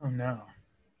 Oh no.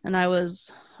 And I was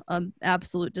an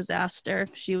absolute disaster.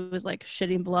 She was like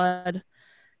shitting blood,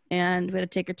 and we had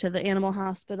to take her to the animal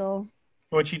hospital.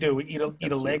 What'd she do? Eat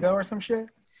a Lego or some shit?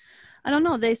 I don't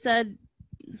know. They said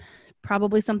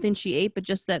probably something she ate, but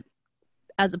just that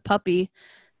as a puppy,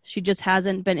 she just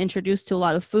hasn't been introduced to a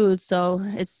lot of food. So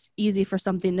it's easy for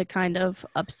something to kind of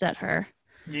upset her.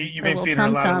 You've been feeding her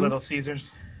a lot of Little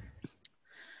Caesars?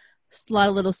 A lot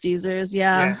of Little Caesars,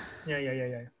 yeah.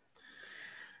 Yeah.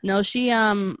 No, she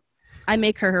I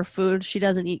make her food. She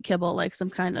doesn't eat kibble like some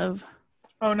kind of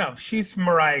Oh no, she's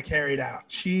Mariah carried out.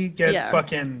 She gets yeah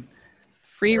fucking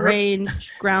free her,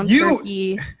 range ground you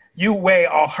turkey. you weigh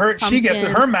all her. She gets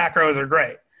Pumpkin. her macros are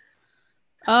great.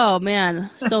 Oh man,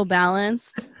 so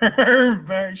balanced.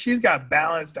 She's got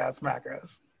balanced ass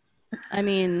macros. I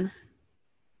mean,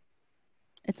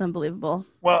 it's unbelievable.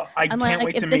 Well, I I'm can't like,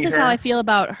 wait if to this meet is her. how I feel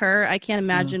about her, I can't Mm.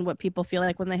 imagine what people feel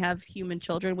like when they have human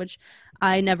children, which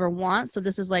I never want. So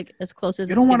this is like as close as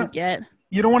You it's don't want gonna to. get.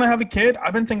 You don't want to have a kid?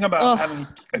 I've been thinking about having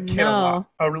Oh a kid no,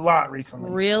 a lot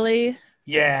recently. really?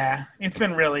 Yeah, it's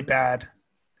been really bad.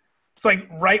 It's like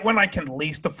right when I can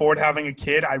least afford having a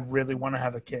kid, I really want to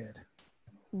have a kid.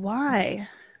 Why?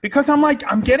 Because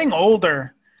I'm getting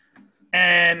older,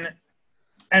 and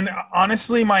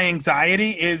honestly, my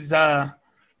anxiety is I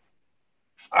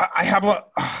have a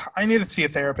I need to see a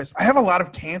therapist. I have a lot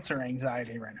of cancer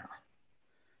anxiety right now.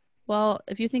 Well,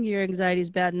 if you think your anxiety is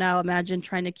bad now, imagine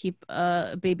trying to keep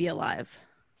a baby alive.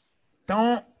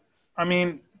 Don't I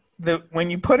mean when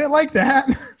you put it like that.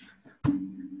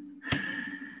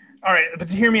 All right, but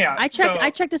hear me out. I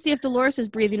checked to see if Dolores is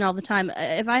breathing all the time.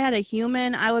 If I had a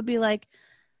human, I would be like,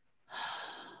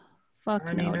 fuck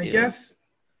I no, mean, dude.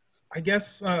 I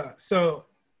guess so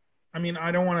I mean,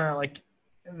 I don't want to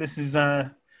this is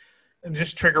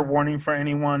just trigger warning for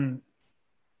anyone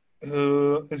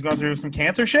who is going through some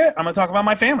cancer shit. I'm going to talk about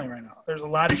my family right now. There's a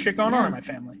lot of shit going on in my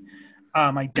family.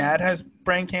 My dad has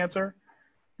brain cancer.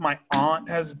 My aunt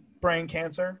has brain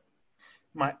cancer.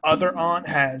 My other aunt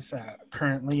has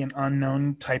currently an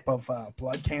unknown type of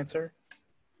blood cancer.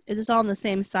 Is this all on the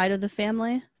same side of the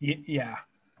family? Yeah.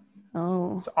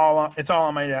 Oh. It's all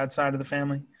on my dad's side of the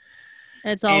family.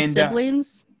 It's all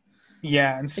siblings?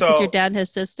 Yeah, and like so it's your dad and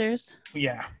his sisters?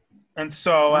 Yeah. And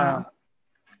so Wow.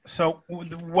 so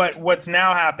what's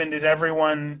now happened is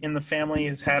everyone in the family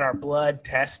has had our blood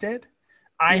tested.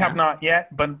 I have not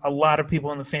yet, but a lot of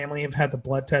people in the family have had the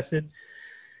blood tested,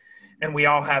 and we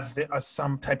all have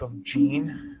some type of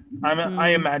gene. I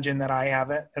imagine that I have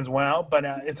it as well, but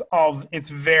it's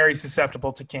very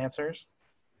susceptible to cancers.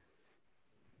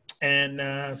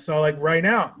 And so like right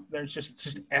now, there's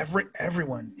just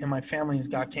everyone in my family has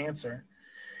got cancer,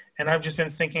 and I've just been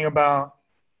thinking about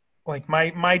like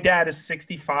my dad is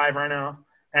 65 right now,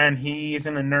 and he's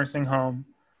in a nursing home,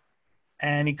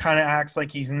 and he kind of acts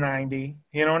like he's 90.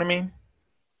 You know what I mean?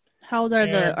 How old are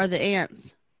the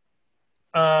aunts?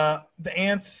 The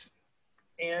aunts,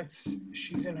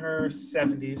 she's in her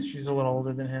 70s. She's a little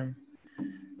older than him.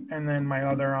 And then my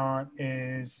other aunt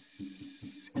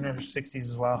is in her 60s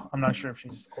as well. I'm not sure if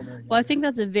she's older. Well, I think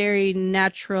that's a very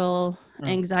natural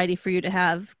anxiety for you to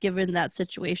have given that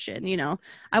situation. You know,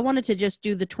 I wanted to just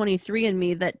do the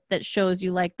 23andMe that shows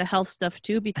you like the health stuff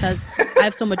too, because I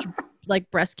have so much like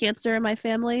breast cancer in my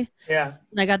family. Yeah.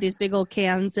 And I got these big old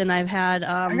cans, and I've had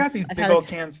I got these big old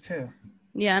cans too.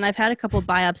 Yeah, and I've had a couple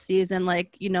biopsies and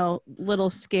like, you know, little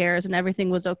scares, and everything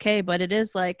was okay, but it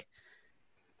is like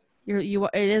it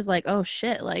is like, oh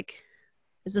shit, like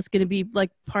is this going to be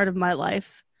like part of my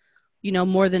life, you know,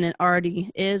 more than it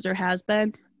already is or has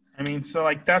been? I mean, so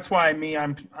like that's why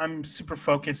I'm super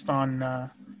focused on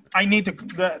I need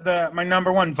to my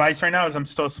number one vice right now is I'm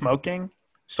still smoking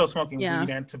weed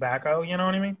and tobacco, you know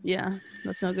what I mean? Yeah,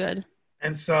 that's no good.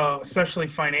 And so especially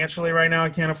financially right now I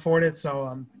can't afford it, so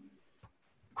I'm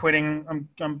quitting.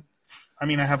 I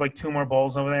mean, I have like 2 more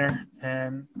bowls over there,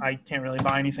 and I can't really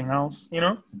buy anything else, you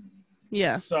know?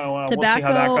 Yeah. So tobacco, we'll see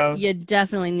how that goes. You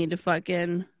definitely need to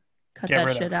fucking cut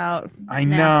that shit out. I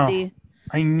Nasty.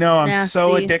 know. I'm Nasty.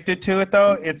 so addicted to it,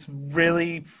 though. It's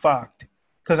really fucked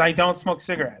because I don't smoke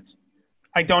cigarettes.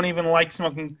 I don't even like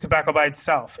smoking tobacco by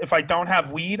itself. If I don't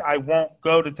have weed, I won't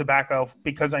go to tobacco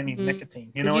because I need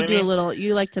nicotine. You know what I mean?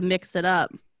 You like to mix it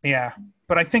up. Yeah.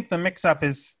 But I think the mix up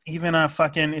is even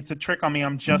it's a trick on me.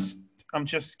 I'm just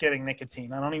getting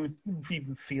nicotine. I don't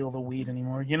even feel the weed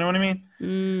anymore. You know what I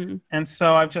mean? And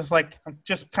so I've just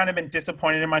kind of been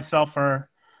disappointed in myself for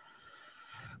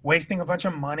wasting a bunch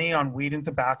of money on weed and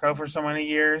tobacco for so many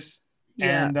years.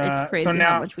 Yeah, and, it's crazy so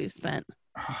now, how much we've spent.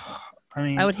 I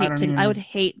mean, I would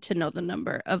hate to know the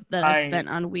number that I've spent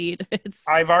on weed.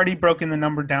 I've already broken the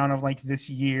number down of like this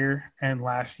year and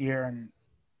last year, and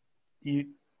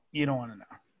you don't want to know.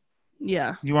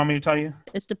 Yeah. Do you want me to tell you?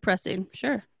 It's depressing.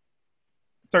 Sure.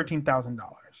 $13,000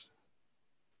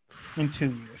 in 2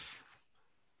 years.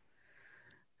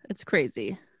 It's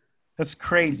crazy. That's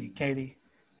crazy, Katie.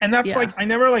 And that's like I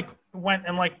never like went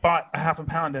and like bought a half a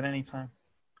pound at any time.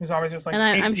 It was always just like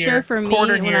I'm sure for me,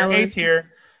 quarter here, eighth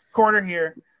here, quarter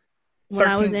here.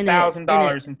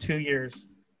 $13,000 in 2 years.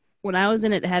 When I was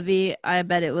in it heavy, I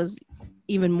bet it was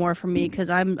even more for me because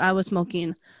I was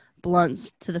smoking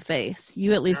blunts to the face.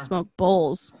 You at least smoke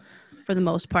bowls for the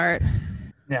most part.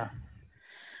 Yeah.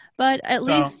 But at So,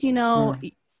 least, you know,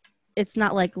 it's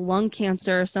not like lung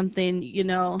cancer or something, you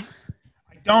know.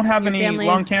 I don't have Your any family.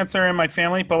 lung cancer in my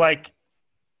family, but like,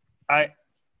 I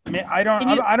Can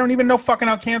you- don't even know fucking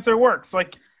how cancer works.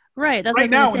 Like, Right. That's right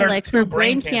what I was now, gonna say. there's Like two for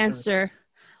brain brain cancers.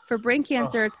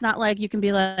 cancer, it's not like you can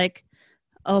be like,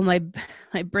 oh my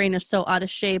brain is so out of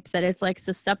shape that it's like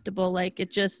susceptible. Like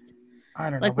it just I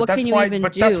don't know, like but what can you even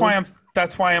do?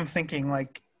 that's why I'm thinking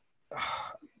like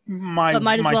my But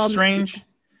might as my well strange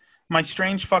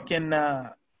fucking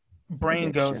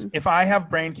brain goes, addiction. if I have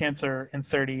brain cancer in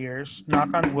 30 years,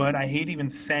 knock on wood, I hate even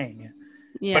saying it.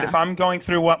 Yeah. But if I'm going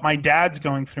through what my dad's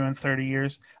going through in 30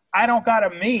 years, I don't got a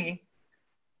me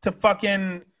to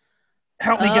fucking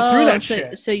help me get through that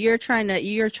shit. So you're trying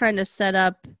to set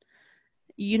up.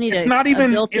 You need It's a not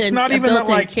even that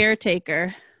like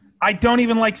caretaker. I don't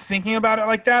even like thinking about it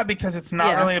like that because it's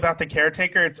not really about the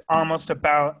caretaker. It's almost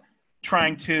about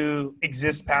trying to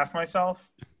exist past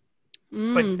myself.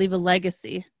 It's like Leave a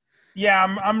legacy. Yeah,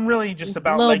 I'm really just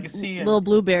about legacy and little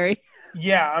blueberry.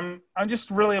 Yeah, I'm just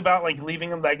really about like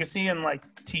leaving a legacy and like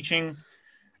teaching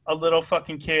a little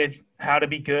fucking kid how to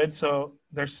be good so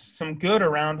there's some good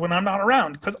around when I'm not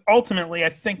around, because ultimately I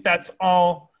think that's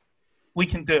all we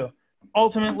can do.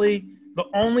 Ultimately, the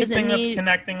only thing that's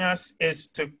connecting us is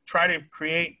to try to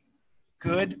create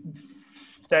good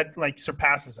that like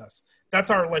surpasses us. That's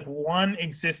our like one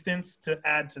existence to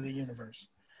add to the universe.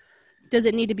 Does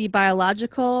it need to be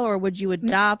biological, or would you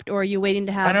adopt, or are you waiting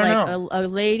to have like a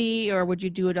lady, or would you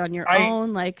do it on your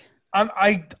own? Like,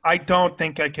 I don't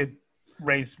think I could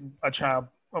raise a child,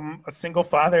 a single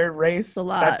father race.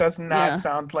 That does not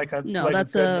sound like a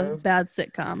that's a move. bad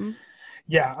sitcom.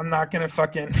 Yeah, I'm not gonna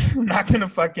fucking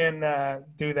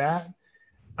do that.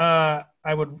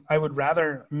 I would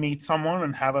rather meet someone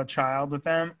and have a child with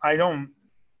them. I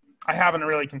haven't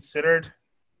really considered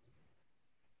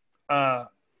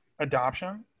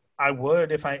adoption. I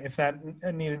would if that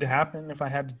needed to happen, if I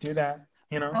had to do that,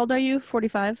 you know. How old are you?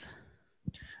 45?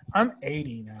 I'm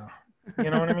 80 now. You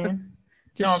know what I mean?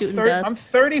 I'm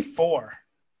 34.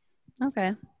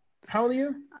 Okay. How old are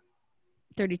you?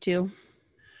 32.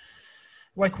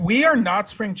 Like, we are not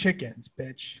spring chickens,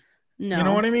 bitch. No. You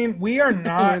know what I mean? We are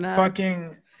not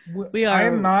fucking. We are. I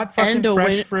am not fucking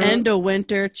fresh fruit. End of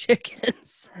winter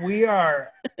chickens. We are.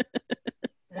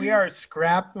 We are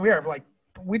scrap. We are like.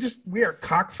 We are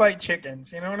cockfight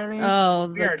chickens. You know what I mean?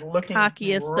 Oh, we are looking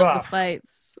cockiest rough. of the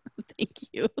fights. Thank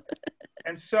you.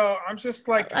 And so I'm just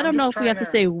like. I don't know if we have to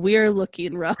say we're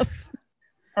looking rough.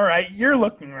 All right, you're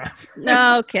looking rough.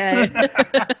 Okay.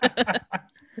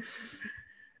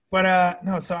 But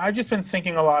no, so I've just been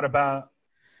thinking a lot about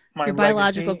my your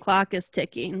biological clock is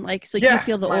ticking. Like, so you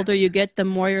feel the older you get, the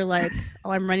more you're like,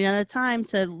 oh, I'm running out of time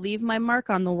to leave my mark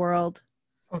on the world.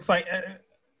 It's like,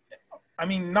 I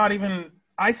mean, not even.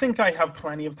 I think I have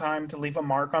plenty of time to leave a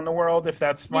mark on the world if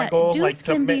that's my goal. Dudes like,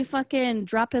 can be fucking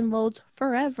dropping loads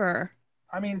forever.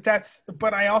 I mean,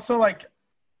 but I also I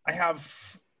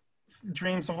have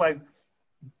dreams of like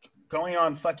going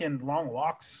on fucking long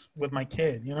walks with my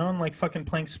kid, you know, and like fucking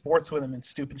playing sports with him and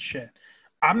stupid shit.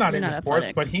 I'm not into sports,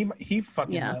 athletic. But he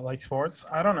fucking likes sports.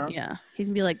 I don't know. Yeah, he's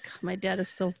gonna be like, my dad is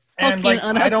so fucking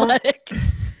unathletic,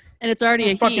 and it's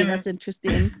already a he. That's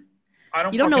interesting. I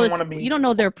don't. You don't know. You don't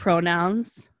know their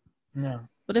pronouns. No.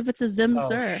 What if it's a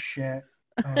Zimzer? Oh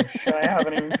shit! I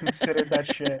haven't even considered that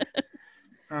shit.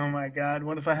 Oh my god!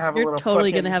 What if I have a little? You're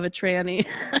totally gonna have a tranny.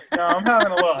 No, I'm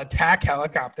having a little attack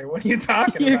helicopter. What are you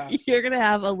talking about? You're gonna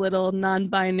have a little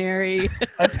non-binary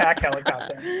attack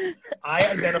helicopter. I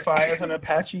identify as an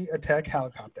Apache attack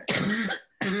helicopter.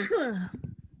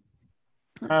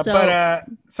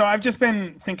 So I've just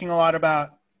been thinking a lot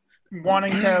about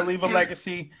wanting to leave a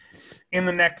legacy in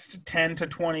the next 10 to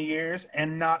 20 years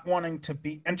and wanting to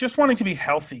be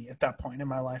healthy at that point in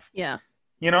my life. Yeah.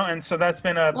 You know, and so that's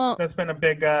been a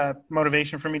big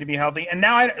motivation for me to be healthy. And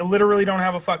now I literally don't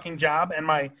have a fucking job, and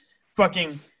my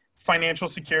fucking financial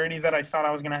security that I thought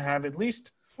I was going to have at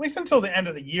least until the end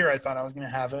of the year, I thought I was going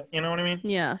to have it. You know what I mean?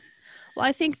 Yeah. Well,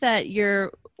 I think that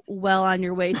you're well on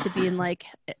your way to being like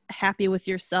happy with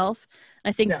yourself.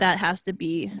 I think that has to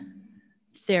be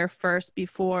there first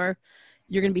before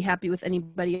you're going to be happy with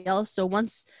anybody else. So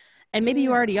and maybe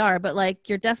you already are, but like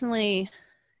you're definitely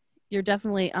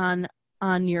on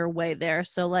your way there.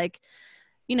 So like,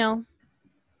 you know,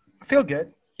 I feel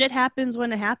good. Shit happens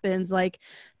when it happens. Like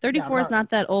 34 is not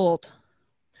that old.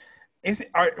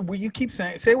 Will you keep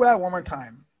say that one more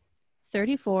time?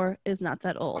 34 is not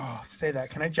that old. Oh, say that.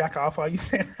 Can I jack off while you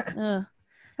say that?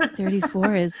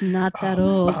 34 is not that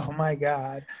Oh, old. oh my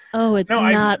God. Oh, it's No,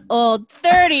 not old.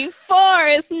 34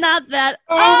 is not that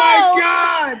Oh old.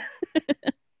 my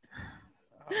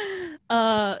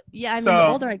God. Yeah, I mean, the So-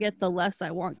 older I get, the less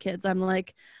I want kids. I'm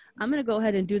like, I'm going to go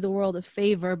ahead and do the world a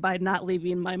favor by not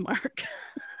leaving my mark.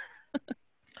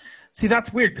 See,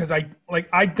 that's weird because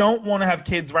I don't want to have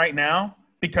kids right now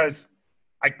because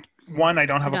I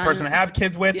don't have a person to have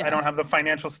kids with. Yeah. I don't have the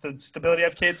financial stability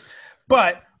of kids,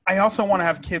 but I also want to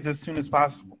have kids as soon as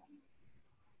possible,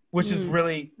 which is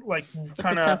really like It's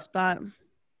kind a tough of spot.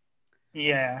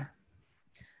 yeah.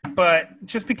 But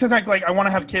just because I want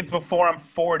to have kids before I'm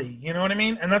 40, you know what I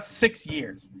mean? And that's 6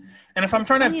 years. And if I'm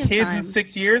trying to have Plenty of kids in time.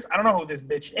 6 years, I don't know who this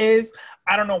bitch is.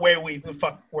 I don't know where the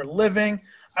fuck we're living.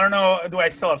 I don't know. Do I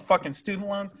still have fucking student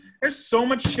loans? There's so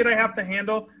much shit I have to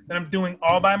handle that I'm doing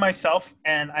all by myself,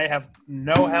 and I have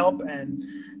no help. And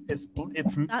it's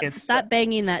Stop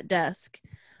banging that desk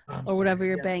I'm or whatever sorry,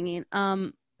 you're yeah, banging.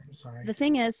 I'm sorry. The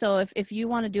thing is, so if you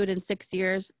want to do it in 6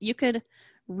 years, you could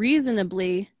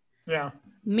reasonably Yeah.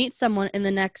 meet someone in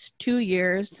the next 2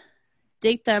 years,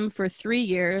 date them for 3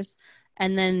 years,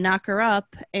 and then knock her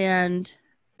up, and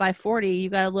by 40 you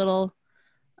got a little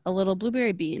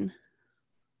blueberry bean.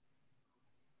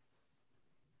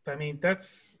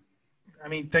 Thanks.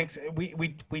 We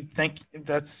think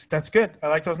that's good. I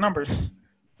like those numbers.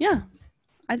 Yeah.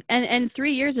 And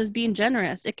 3 years is being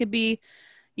generous. It could be,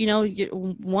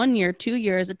 1 year, 2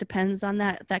 years. It depends on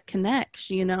that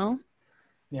connection,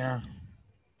 Yeah.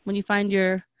 when you find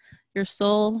your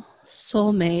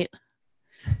soulmate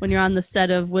when you're on the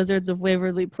set of Wizards of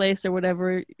Waverly Place or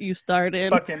whatever you starred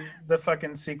in. The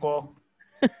fucking sequel.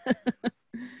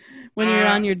 When you're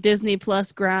on your Disney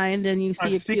Plus grind and you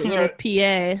see a cute little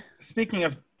PA. Speaking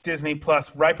of Disney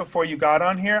Plus, right before you got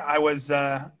on here, I was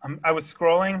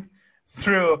scrolling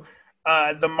through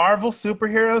the Marvel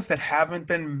superheroes that haven't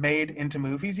been made into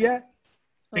movies yet,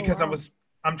 because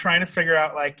I'm trying to figure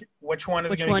out like which one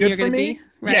is going to be good for me.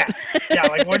 Right. Yeah,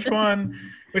 like which one's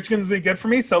going to be good for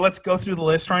me. So let's go through the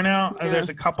list right now. Yeah. There's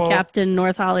a couple. Captain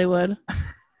North Hollywood.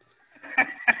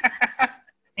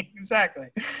 Exactly.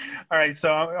 All right,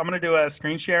 so I'm going to do a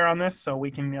screen share on this so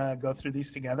we can go through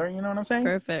these together. You know what I'm saying?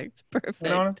 Perfect. You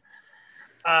know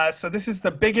so this is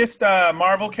the biggest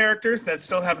Marvel characters that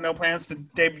still have no plans to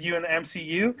debut in the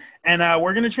MCU, and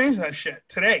we're going to change that shit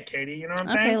today, Katie. You know what I'm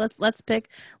saying? Okay, let's pick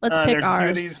there's ours. A few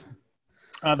of these.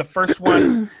 The first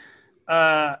one.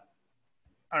 All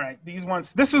right, these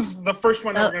ones. This is the first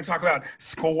one that we're going to talk about.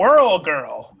 Squirrel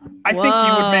Girl. I think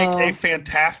you would make a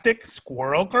fantastic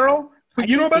Squirrel Girl.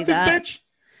 You know about this bitch?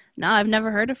 No, I've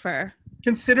never heard of her.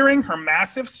 Considering her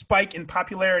massive spike in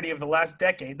popularity of the last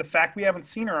decade, the fact we haven't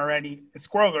seen her already in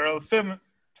Squirrel Girl, the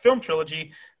film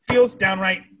trilogy, feels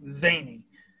downright zany.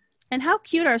 And how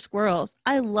cute are squirrels?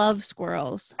 I love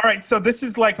squirrels. All right, so this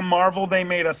is like Marvel. They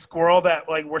made a squirrel that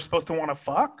like we're supposed to want to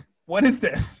fuck. What is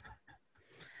this?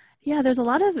 Yeah,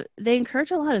 they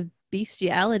encourage a lot of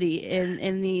bestiality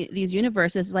in these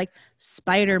universes, like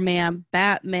Spider-Man,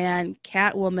 Batman,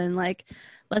 Catwoman. Like,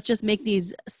 let's just make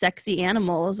these sexy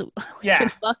animals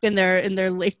fuck in their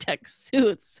latex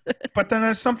suits. But then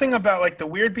there's something about like the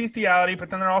weird bestiality, but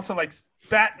then they're also like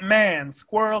Batman,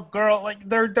 Squirrel Girl, like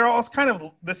they're all kind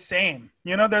of the same.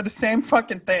 They're the same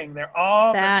fucking thing. They're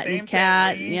all Bat the same and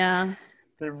cat, thing. yeah.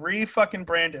 They're fucking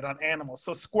branded on animals.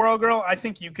 So Squirrel Girl, I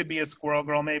think you could be a Squirrel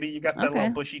Girl. Maybe you got that little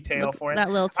bushy tail for it.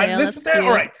 That little tail. All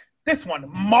right, this one,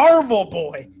 Marvel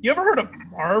Boy. You ever heard of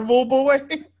Marvel Boy?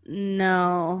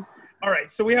 No. All right,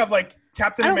 so we have like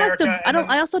Captain America.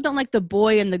 I also don't like the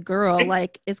boy and the girl.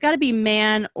 It's got to be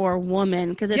man or woman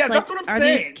because it's that's what I'm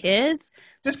saying. These kids?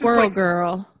 This Squirrel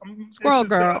Girl. Squirrel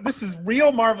Girl. This is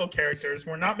real Marvel characters.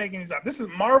 We're not making these up. This is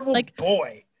Marvel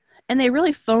Boy. And they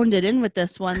really phoned it in with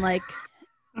this one. Like,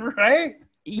 right?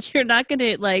 You're not going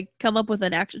to come up with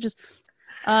an actual just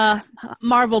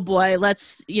Marvel Boy.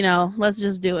 Let's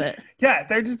just do it. Yeah,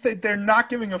 they're not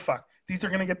giving a fuck. These are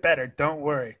going to get better. Don't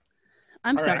worry.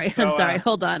 I'm sorry.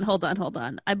 Hold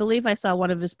on. I believe I saw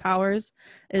one of his powers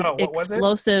is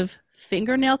explosive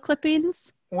fingernail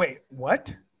clippings. Wait,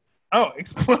 what? Oh,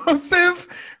 explosive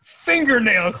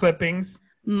fingernail clippings.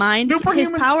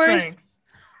 Superhuman strength.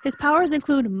 His powers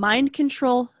include mind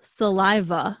control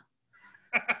saliva,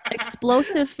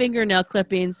 explosive fingernail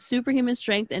clippings, superhuman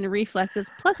strength, and reflexes.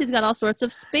 Plus, he's got all sorts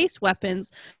of space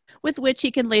weapons with which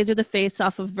he can laser the face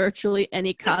off of virtually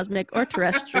any cosmic or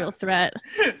terrestrial threat.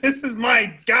 This is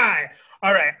my guy.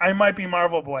 All right, I might be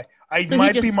Marvel Boy. He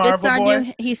rips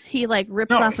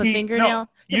off a fingernail.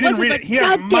 You didn't read it. Like, He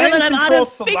has God damn it, I'm out mind-control of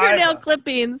fingernail saliva.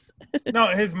 clippings. No,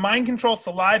 his mind control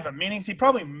saliva, meaning he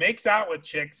probably makes out with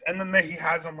chicks and then he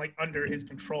has them like under his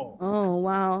control. Oh,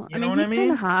 wow. You know what I he's mean?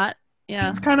 kind of hot. Yeah.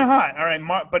 It's kind of hot. All right,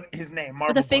 but his name,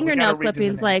 Marvel But the Boy, we fingernail gotta redo the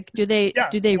clippings, name. like, do they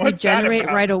what's that regenerate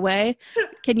about? right away?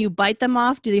 Can you bite them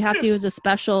off? Do you have to use a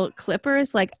special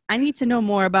clippers? Like, I need to know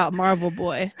more about Marvel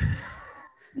Boy.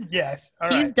 Yes.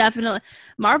 All He's right. definitely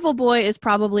Marvel Boy is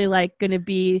probably like going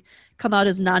to come out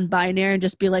as non-binary and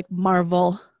just be like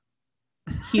Marvel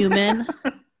human.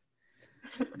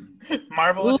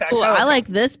 Marvel Ooh, attack I helicopter. like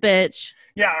this bitch.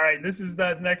 Yeah, all right. This is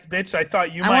the next bitch. I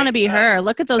thought you I might. want to be her.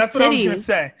 Look at those That's titties. what I was going to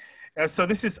say. So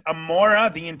this is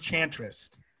Amora the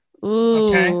Enchantress.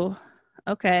 Ooh.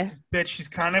 Okay. This bitch, she's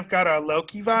kind of got a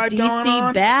Loki vibe DC going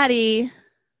on. baddie.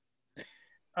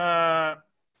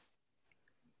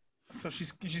 So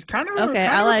she's kind of Okay,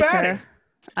 kind I of like a baddie. her.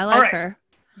 I like right. her.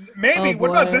 Maybe. Oh, what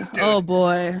about this dude? Oh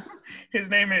boy. His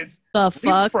name is The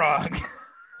fuck? Leapfrog.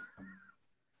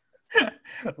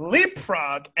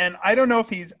 Leapfrog, and I don't know if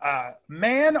he's a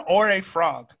man or a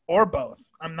frog or both.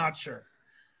 I'm not sure.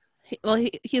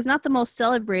 He's not the most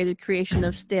celebrated creation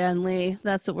of Stan Lee.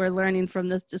 That's what we're learning from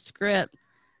this script.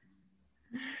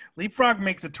 Leapfrog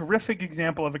makes a terrific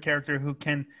example of a character who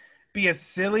can be as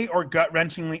silly or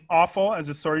gut-wrenchingly awful as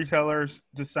the storytellers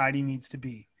decide he needs to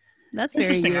be. That's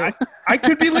very interesting. you. I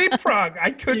could be Leapfrog.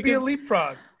 I could be a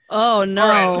Leapfrog. Oh no!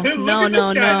 All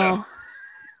right, No!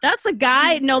 That's a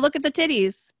guy. No, look at the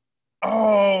titties.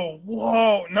 Oh,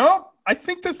 whoa! No, I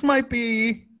think this might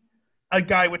be a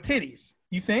guy with titties.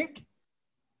 You think?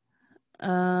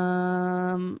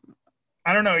 I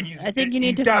don't know. I think you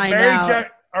need to find out.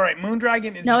 All right,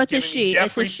 Moondragon is. No, it's a she.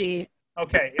 It's a she.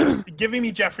 Okay, it's giving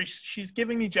me Jeffree. She's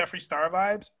giving me Jeffree Star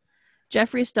vibes.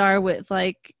 Jeffree Star with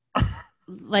like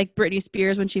Britney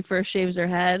Spears when she first shaves her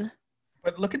head.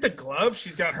 But look at the glove.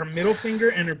 She's got her middle finger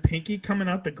and her pinky coming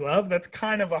out the glove. That's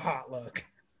kind of a hot look.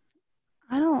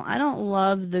 I don't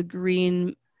love the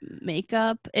green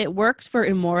makeup. It works for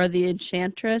Amora the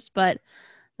Enchantress, but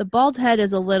the bald head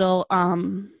is a little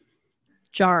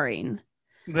jarring.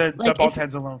 The bald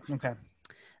head's alone. Okay.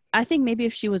 I think maybe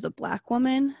if she was a black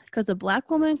woman, because a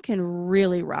black woman can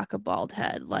really rock a bald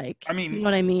head. Like, I mean, you know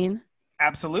what I mean?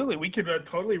 Absolutely. We could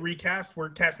totally recast. We're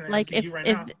casting an MCU right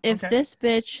now. If this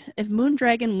bitch, if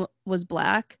Moondragon was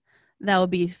black, that would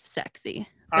be sexy.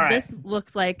 But this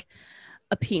looks like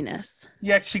a penis.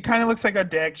 Yeah, she kind of looks like a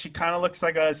dick. She kind of looks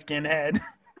like a skinhead.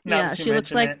 Yeah, she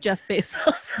looks like Jeff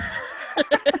Bezos.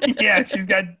 Yeah, she's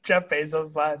got Jeff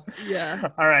Bezos vibes. Yeah.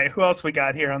 All right, who else we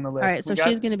got here on the list? All right, so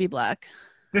she's going to be black.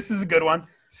 This is a good one.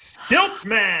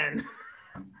 Stiltman.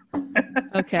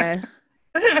 Okay.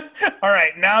 All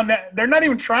right, now they're not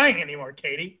even trying anymore,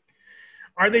 Katie.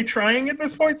 Are they trying at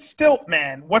this point?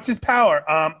 Stiltman. What's his power?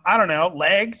 I don't know.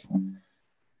 Legs?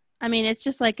 I mean, it's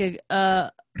just like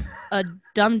a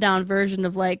dumbed down version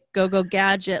of like Go-Go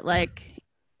Gadget, like,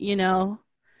 you know.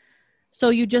 So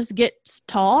you just get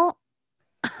tall?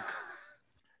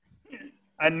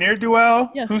 A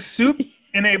ne'er-do-well whose soup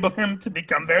enabled him to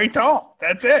become very tall.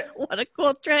 That's it. What a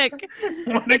cool trick.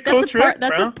 What a cool trick,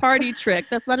 That's a party trick.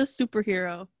 That's not a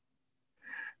superhero.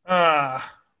 All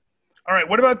right,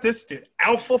 what about this dude?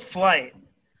 Alpha Flight.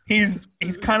 He's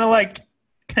kind of like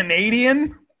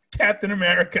Canadian Captain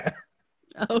America.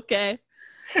 Okay.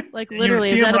 Like literally,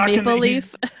 is that a maple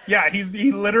leaf? Yeah,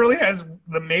 he literally has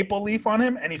the maple leaf on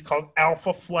him, and he's called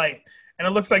Alpha Flight. And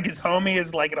it looks like his homie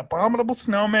is like an abominable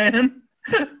snowman.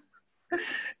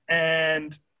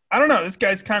 And I don't know, this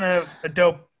guy's kind of a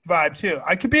dope vibe too.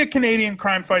 I could be a Canadian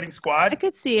crime fighting squad. I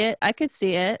could see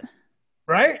it.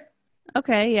 Right?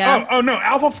 Okay, yeah. Oh no,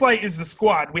 Alpha Flight is the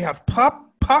squad. We have Puck,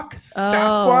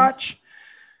 Sasquatch,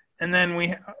 and then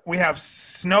we have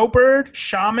Snowbird,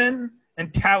 Shaman,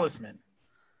 and Talisman.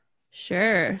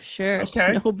 Sure. Okay.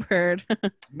 Snowbird.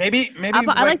 maybe.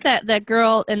 I like that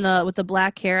girl with the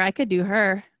black hair. I could do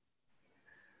her.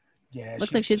 Yeah,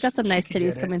 looks like she's got some nice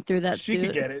titties coming through that suit.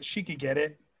 She could get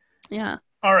it. Yeah.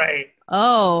 All right.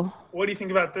 Oh. What do you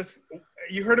think about this?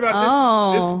 You heard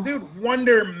about this dude,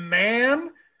 Wonder Man?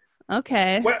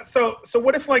 Okay. Well, so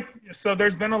what if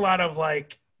there's been a lot of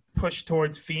like push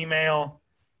towards female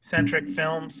centric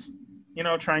films, you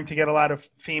know, trying to get a lot of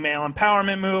female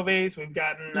empowerment movies. We've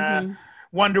gotten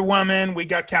Wonder Woman, we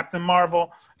got Captain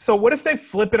Marvel. So what if they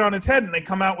flip it on its head and they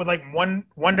come out with like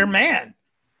Wonder Man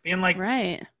being like,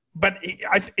 right. But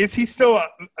is he still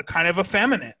a kind of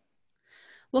effeminate?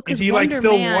 Well, is he like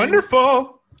still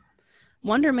wonderful?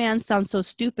 Wonder Man sounds so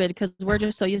stupid because we're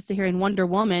just so used to hearing Wonder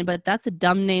Woman, but that's a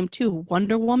dumb name too.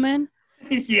 Wonder Woman.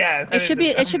 Yeah, it should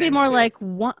be more too. Like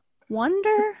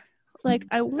Wonder. Like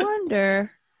I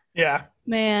wonder. Yeah,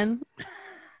 man.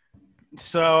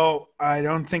 So I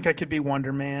don't think I could be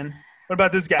Wonder Man. What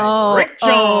about this guy, Oh, Rick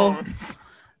Jones?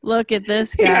 Look at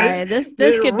this guy. Yeah, This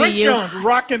could be Rick you. Jones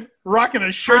rocking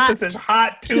a shirt that says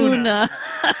 "Hot Tuna."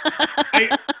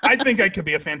 I think I could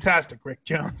be a fantastic Rick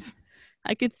Jones.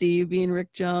 I could see you being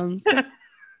Rick Jones. And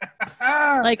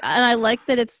I like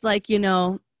that it's like, he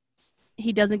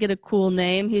doesn't get a cool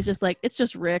name. He's just like, it's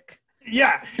just Rick.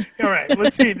 Yeah. All right.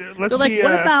 Let's see. Let's They're see. Like,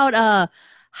 what about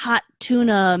Hot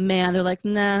Tuna Man? They're like,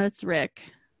 nah, it's Rick.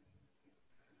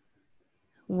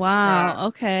 Wow.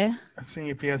 Okay. Let's see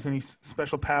if he has any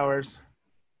special powers.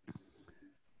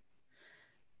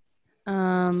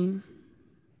 Yeah.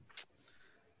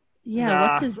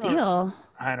 What's his deal?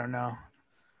 I don't know.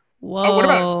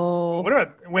 Whoa. What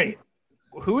about? Wait.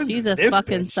 Who is She's a this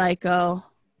fucking bitch? Psycho.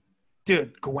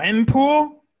 Dude,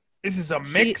 Gwenpool? This is a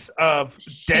mix of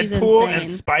Deadpool and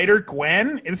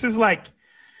Spider-Gwen? This is like...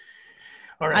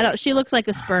 All right. She looks like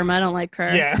a sperm. I don't like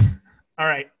her. Yeah. All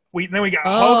right. Then we got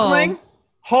Hulkling.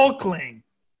 Hulkling.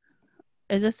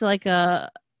 Is this like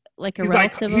a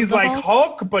relative? He's like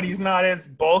Hulk, but he's not as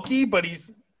bulky, but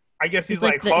I guess he's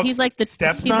like Hulk's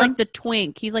stepson. He's like the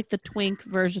twink. He's like the twink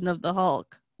version of the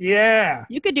Hulk. Yeah.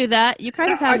 You could do that. You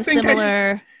kind of have a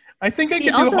similar... I think I could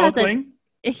do Hulkling.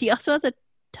 He also has a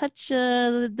touch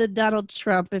of the Donald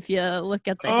Trump if you look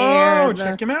at the hair. Oh,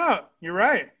 check him out. You're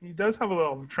right. He does have a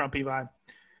little Trumpy vibe.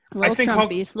 I think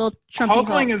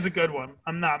Hulkling is a good one.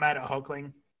 I'm not mad at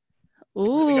Hulkling.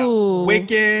 Ooh.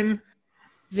 Wiccan.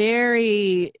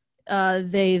 Very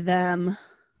they, them.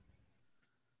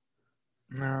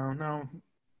 No.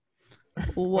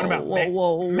 Whoa, What about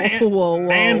whoa.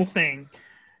 Man-Thing?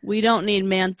 We don't need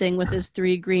Man-Thing with his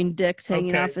 3 green dicks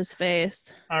hanging off his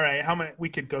face. All right, how many? We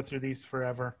could go through these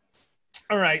forever.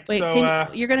 All right, wait, so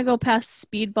you're gonna go past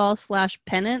Speedball /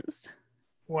 Penance?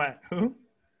 What? Who?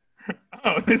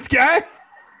 Oh, this guy.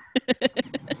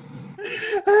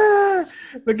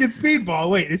 Look at Speedball.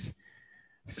 Wait,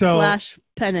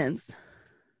 / Penance.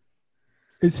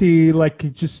 Is he like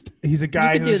he's a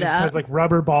guy who just that. has like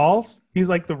rubber balls? He's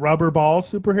like the rubber ball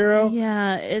superhero?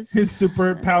 Yeah, his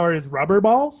superpower is rubber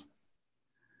balls?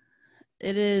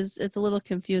 It is. It's a little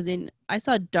confusing. I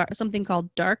saw something called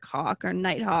Dark Hawk or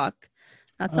Nighthawk.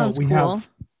 That sounds cool.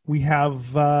 We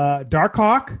have Dark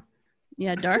Hawk.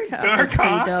 Yeah, Dark Hawk. Dark That's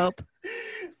Hawk. pretty dope.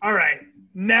 All right.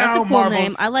 Now that's a cool Marvel's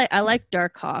name. I like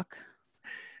Dark Hawk.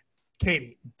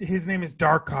 Katie, his name is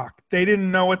Dark Hawk. They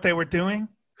didn't know what they were doing?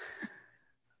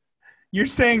 You're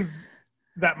saying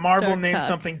that Marvel named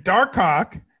something Dark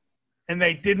Hawk, and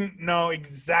they didn't know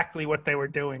exactly what they were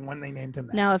doing when they named him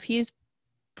that. Now, if he's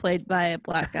played by a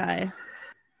black guy,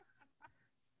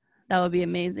 that would be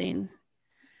amazing.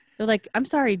 They're like, I'm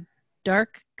sorry,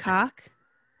 Dark Cock?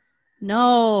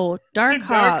 No, Dark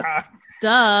Hawk.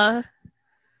 Duh.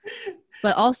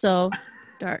 But also,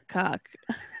 Dark Cock.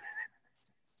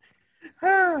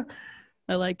 I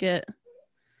like it.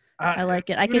 I like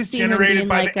it. I can see him generated being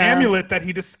by like the amulet that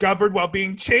he discovered while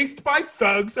being chased by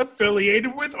thugs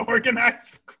affiliated with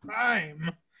organized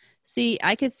crime. See,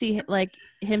 I could see like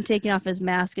him taking off his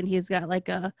mask, and he's got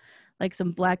like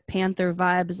some Black Panther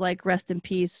vibes, like rest in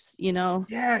peace,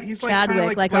 Yeah, he's like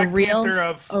Chadwick, like Black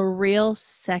a real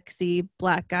sexy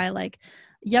black guy, like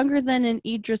younger than an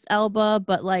Idris Elba,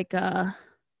 but like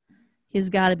he's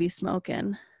got to be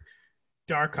smoking.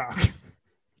 Dark Hawk.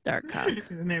 Dark Hawk.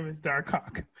 His name is Dark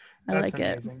Hawk. That's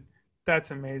amazing. It. That's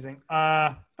amazing.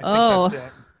 I think that's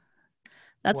it.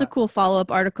 That's a cool follow-up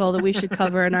article that we should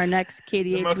cover in our next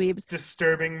KDH Weebs. Most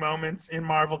disturbing moments in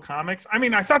Marvel Comics. I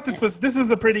mean, I thought this was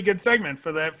a pretty good segment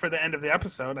for the end of the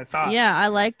episode. I thought. Yeah, I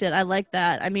liked it. I like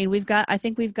that. I mean, I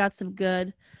think we've got some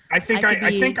good. I'm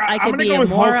gonna go with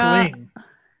Hulkling.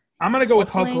 I'm gonna go with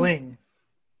Hulkling.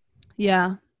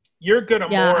 Yeah. You're good,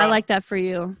 Amora. Yeah, I like that for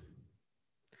you.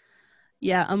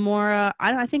 Yeah, Amora.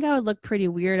 I think I would look pretty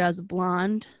weird as a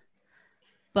blonde,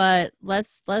 but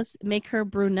let's make her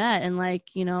brunette and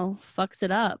fucks it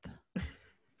up.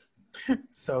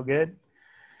 So good.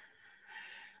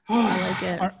 I like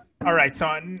it. All right, so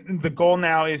the goal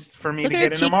now is for me to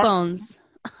get into cheekbones.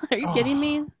 Are you kidding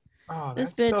me? Oh,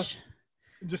 this bitch.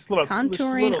 Just little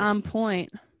contouring on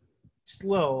point. Just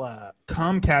little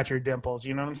cum catcher dimples.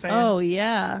 You know what I'm saying? Oh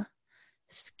yeah,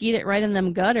 skeet it right in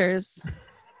them gutters.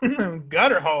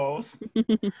 Gutter holes.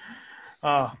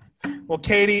 Well,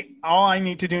 Katie, all I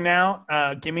need to do now,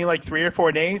 give me like 3 or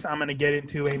 4 days. I'm gonna get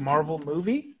into a Marvel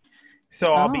movie,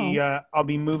 so I'll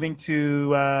be moving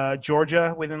to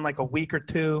Georgia within like a week or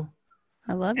 2.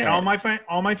 I love it. And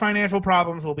all my financial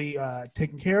problems will be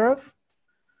taken care of.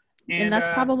 And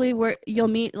that's probably where you'll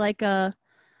meet like a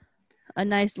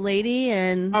nice lady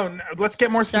and let's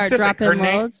get more specific. Start dropping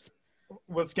loads.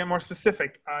 let's get more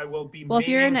specific. I will be Well,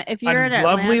 meeting if you're in a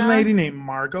lovely Atlanta, lady named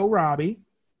Margot Robbie.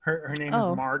 Her name is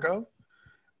Oh. Margot.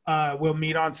 We'll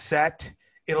meet on set.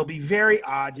 It'll be very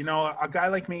odd. You know, a guy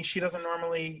like me, she doesn't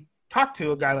normally talk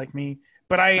to a guy like me,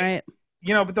 but right,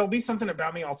 but there'll be something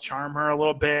about me. I'll charm her a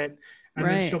little bit. And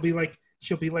then Right.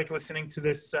 she'll be like listening to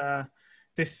this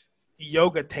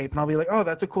yoga tape. And I'll be like, oh,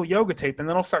 that's a cool yoga tape. And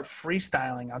then I'll start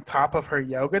freestyling on top of her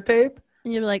yoga tape.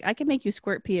 and you're like, I can make you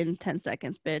squirt pee in 10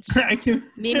 seconds, bitch. I can.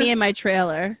 Meet me in my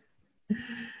trailer.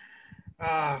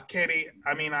 Katie,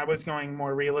 I mean, I was going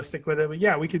more realistic with it, but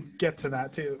yeah, we could get to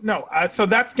that too. No, so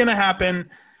that's going to happen.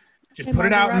 Just Hey, put it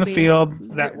Margot out in the Robbie.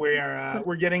 field that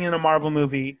we're getting in a Marvel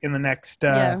movie in the next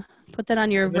Yeah, put that on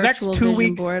your the next virtual 2 vision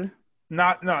weeks. board.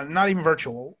 Not even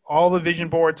virtual. All the vision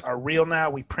boards are real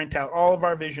now. We print out all of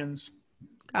our visions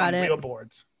Got on it. real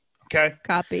boards. Okay.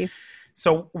 Copy.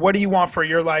 So what do you want for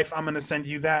your life? I'm going to send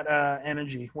you that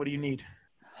energy. What do you need?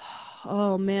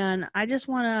 Oh man,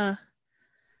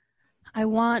 I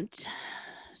want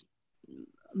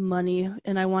money,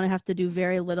 and I want to have to do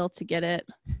very little to get it.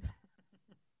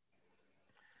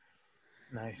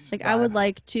 Nice. Like I would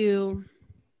like to.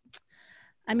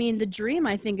 I mean, the dream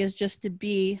I think is just to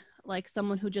be like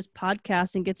someone who just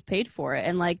podcasts and gets paid for it,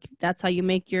 and like that's how you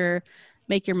make your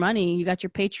money. You got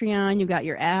your Patreon, you got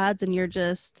your ads, and you're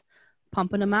just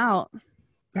pumping them out.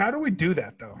 How do we do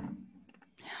that though?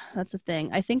 That's the thing.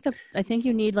 I think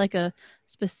you need like a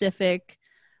specific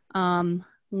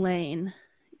lane,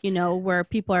 where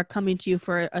people are coming to you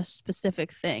for a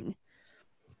specific thing.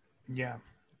 Yeah.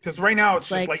 Because right now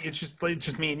it's Like-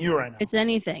 just me and you right now. It's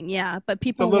anything, yeah. But It's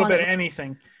people a little want bit of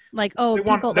anything. like They want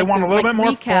people they like want a little like bit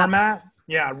more recap. format.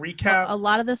 Yeah, recap. A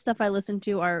lot of the stuff I listen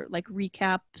to are like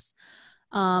recaps,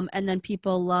 and then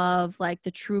people love like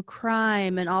the true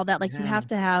crime and all that. Like you Yeah. have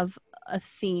to have a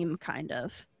theme, kind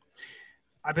of.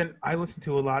 I listen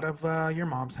to a lot of Your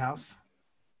Mom's House.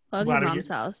 Love lot your of mom's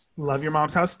house. Love Your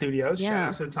Mom's House Studios. Yeah.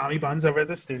 Shout out to Tommy Buns over at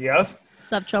the studios.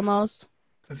 What's up, Chomos?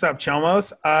 What's up,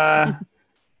 Chomos?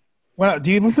 Well,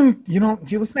 do you listen to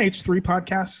H3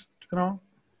 podcasts at all?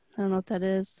 I don't know what that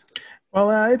is.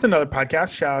 Well, it's another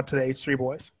podcast. Shout out to the H3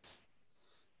 boys.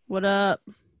 What up?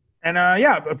 And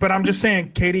but I'm just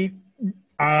saying, Katie,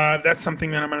 that's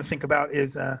something that I'm going to think about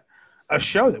is a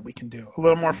show that we can do, a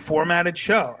little more formatted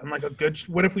show, and like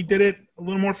what if we did it a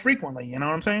little more frequently? You know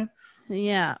what I'm saying?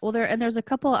 Yeah. Well, there's a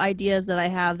couple ideas that I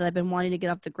have that I've been wanting to get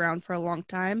off the ground for a long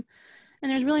time,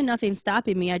 and there's really nothing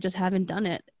stopping me. I just haven't done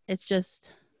it. It's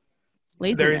just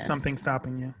laziness. There is something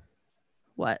stopping you.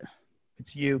 What?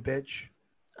 It's you, bitch.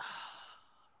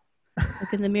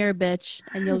 Look in the mirror, bitch,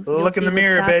 and you'll Look in see the what's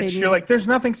mirror, stopping bitch. you. You're like, there's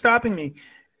nothing stopping me.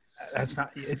 That's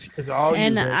not. It's all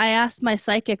And you, bitch. I asked my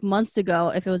psychic months ago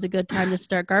if it was a good time to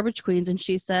start Garbage Queens, and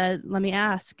she said, "Let me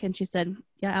ask." And she said,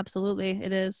 "Yeah, absolutely,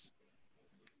 it is."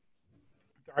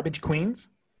 Garbage Queens.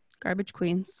 Garbage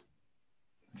Queens.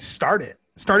 Start it.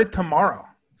 Start it tomorrow.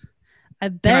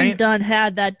 I've Can been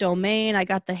had that domain. I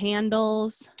got the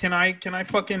handles. Can I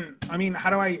fucking? I mean, how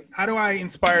do I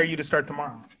inspire you to start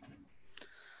tomorrow?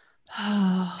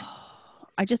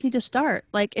 I just need to start.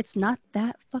 Like, it's not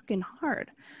that fucking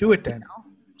hard. Do it then.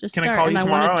 Just Can start. I call you And I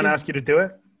wanna tomorrow and do- ask you to do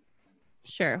it?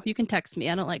 Sure, you can text me.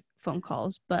 I don't like phone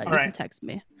calls, but All you right. can text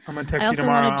me. I'm gonna I text you also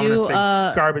tomorrow. want to I'm do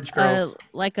gonna say Garbage Girls.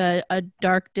 like a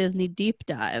dark Disney deep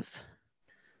dive.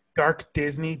 Dark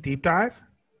Disney deep dive.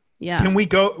 Yeah. Can we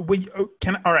go?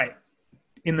 All right.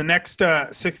 In the next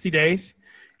 60 days,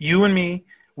 you and me,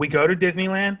 we go to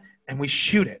Disneyland and we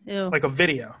shoot it Ew. like a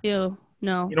video. Ew.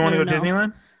 No. You don't want to no, go to no.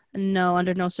 Disneyland? No,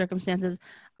 under no circumstances.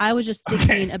 I was just Okay.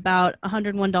 thinking about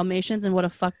 101 Dalmatians and what a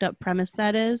fucked up premise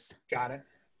that is. Got it.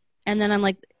 And then I'm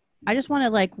like, I just want to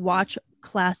like watch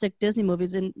classic Disney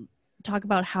movies and talk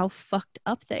about how fucked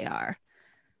up they are.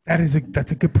 That's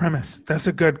a good premise. That's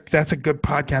a good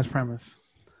podcast premise.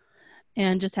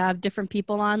 And just have different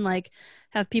people on, like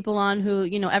have people on who,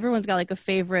 everyone's got like a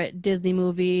favorite Disney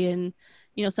movie and,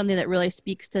 something that really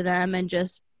speaks to them, and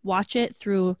just watch it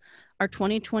through our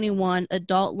 2021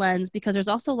 adult lens, because there's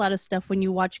also a lot of stuff when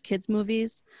you watch kids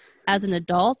movies as an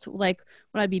adult. Like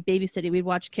when I'd be babysitting, we'd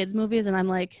watch kids movies and I'm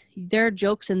like, there are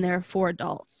jokes in there for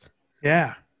adults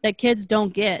Yeah. that kids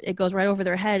don't get. It goes right over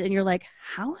their head. And you're like,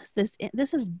 how is this?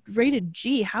 This is rated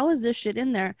G. How is this shit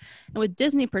in there? And with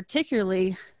Disney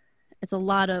particularly, it's a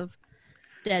lot of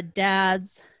dead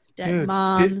dads, dead Dude,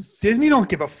 moms. Disney don't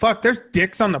give a fuck. There's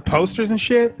dicks on the posters and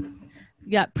shit. You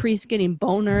got priests getting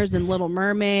boners and Little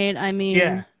Mermaid. I mean,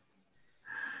 Yeah.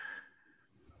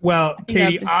 Well,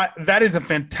 Katie, that'd that is a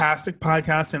fantastic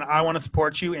podcast, and I want to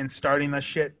support you in starting that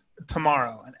shit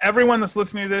tomorrow. And everyone that's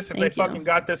listening to this, if Thank they you. fucking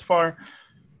got this far,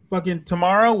 fucking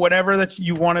tomorrow, whatever that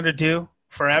you wanted to do,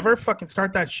 forever, fucking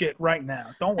start that shit right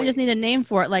now. Don't wait. I just need a name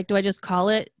for it. Like, do I just call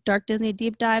it Dark Disney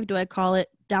Deep Dive? Do I call it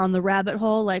Down the Rabbit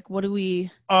Hole? Like, what do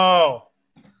we? Oh,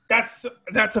 that's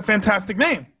a fantastic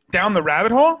name. Down the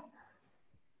Rabbit Hole?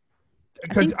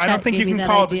 Because I don't think you can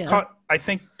call it. I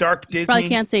think Dark Disney. You probably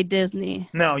can't say Disney.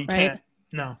 No, you right? can't.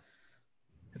 No,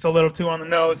 it's a little too on the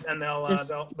nose, and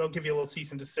they'll give you a little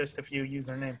cease and desist if you use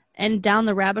their name. And Down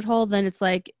the Rabbit Hole, then it's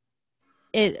like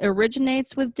it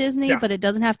originates with Disney, but it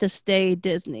doesn't have to stay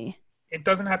Disney. It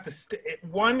doesn't have to stay.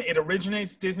 It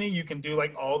originates Disney. You can do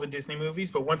like all the Disney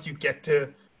movies, but once you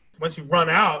run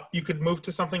out, you could move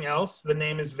to something else. The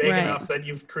name is vague enough that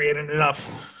you've created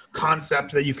enough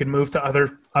concept that you can move to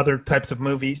other types of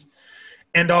movies.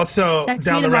 And also text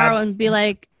down me the tomorrow rabbit. And be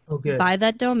like, good. Buy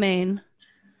that domain.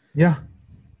 Yeah.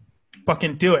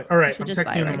 Fucking do it. All right. I'm just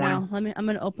texting you in the morning. Now. I'm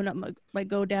going to open up my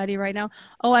GoDaddy right now.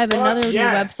 Oh, I have another new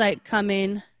website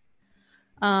coming.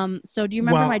 So do you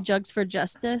remember my Jugs for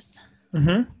Justice?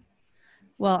 Mm-hmm.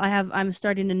 Well, I'm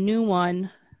starting a new one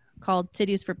called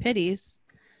Titties for Pitties,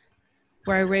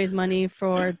 where I raise money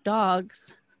for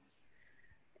dogs.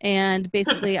 And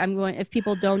basically if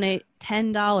people donate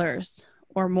 $10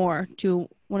 or more to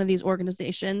one of these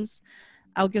organizations,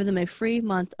 I'll give them a free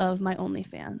month of my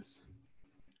OnlyFans.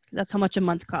 That's how much a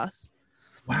month costs.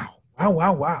 Wow.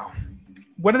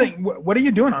 What are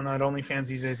you doing on that OnlyFans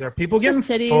these days? Are people getting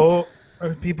full?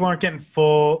 People aren't getting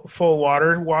full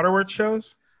waterworks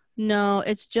shows? No,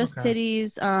 it's just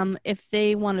titties. If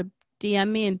they want to DM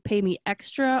me and pay me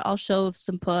extra, I'll show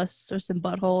some puss or some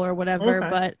butthole or whatever.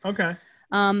 But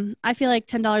I feel like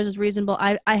 $10 is reasonable.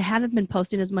 I haven't been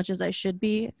posting as much as I should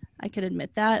be. I can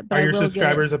admit that. But are your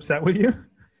subscribers upset with you?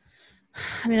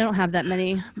 I mean, I don't have that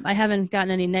many. I haven't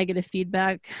gotten any negative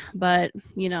feedback, but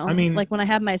like when I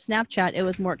had my Snapchat, it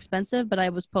was more expensive, but I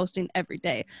was posting every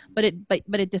day. But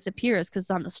it disappears because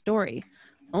it's on the story.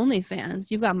 OnlyFans,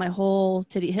 you've got my whole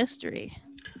titty history.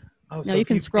 Oh, so you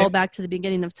can scroll back to the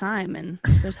beginning of time, and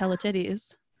there's hella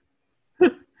titties.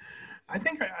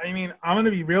 I mean, I'm going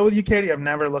to be real with you, Katie. I've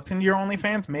never looked into your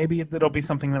OnlyFans. Maybe it'll be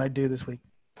something that I do this week.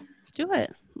 Do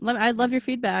it. I love your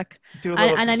feedback.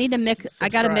 I need to mix. I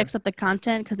got to mix up the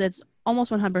content because it's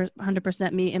almost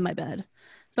 100% me in my bed.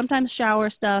 Sometimes shower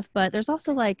stuff, but there's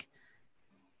also like,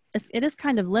 it is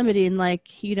kind of limiting. Like,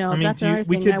 that's another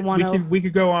thing I want to. We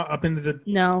could go up into the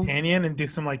canyon and do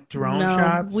some like drone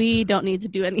shots. We don't need to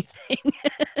do anything.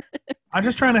 I'm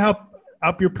just trying to help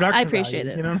up your production. I appreciate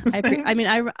value, it. You know what I'm saying? I mean,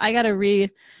 I got to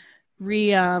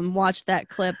watch that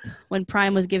clip when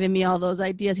Prime was giving me all those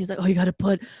ideas. He's like, oh, you got to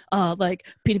put like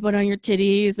peanut butter on your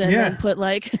titties and then put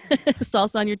like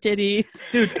salsa on your titties.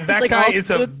 Dude, that guy is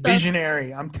a visionary.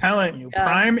 Stuff. I'm telling you,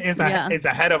 Prime is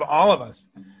ahead of all of us.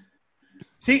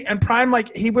 See, and Prime,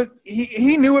 like he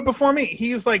knew it before me.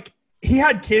 He was like, he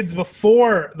had kids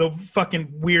before the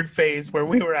fucking weird phase where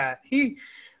we were at.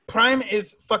 Prime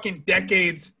is fucking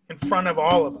decades in front of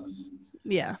all of us.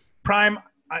 Yeah. Prime,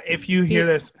 if you hear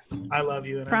this, I love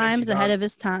you. And Prime's ahead of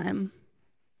his time.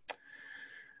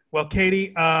 Well,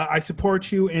 Katie, I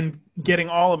support you in getting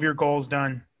all of your goals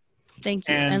done. Thank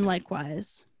you, and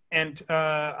likewise. And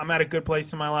I'm at a good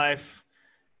place in my life.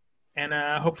 And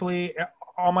hopefully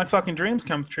all my fucking dreams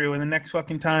come true. And the next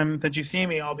fucking time that you see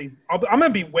me, I'm going to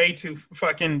be way too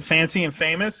fucking fancy and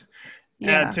famous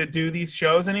to do these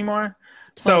shows anymore.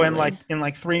 Totally. So in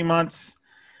like 3 months,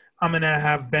 I'm gonna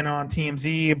have been on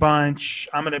TMZ a bunch.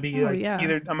 I'm gonna be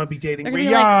either I'm gonna be dating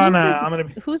Rihanna.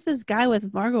 Like, who's this guy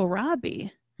with Margot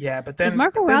Robbie? Yeah, but then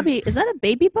Robbie, is that a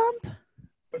baby bump?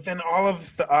 But then all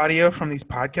of the audio from these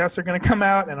podcasts are gonna come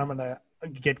out, and I'm gonna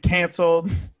get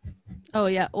canceled. Oh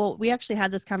yeah, well we actually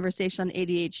had this conversation on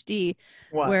ADHD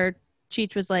where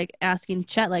Cheech was like asking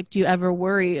Chet, like, do you ever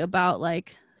worry about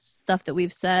like stuff that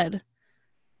we've said?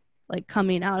 Like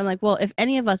coming out. I'm like, well, if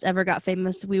any of us ever got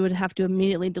famous, we would have to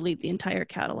immediately delete the entire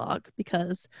catalog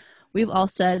because we've all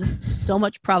said so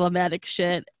much problematic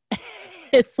shit.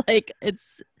 But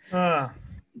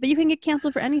you can get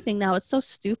canceled for anything now. It's so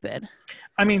stupid.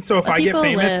 I mean, so if I get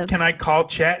famous, can I call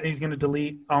Chet and he's going to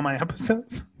delete all my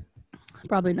episodes?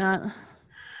 Probably not. And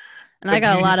but I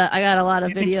got a lot of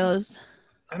videos.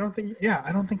 I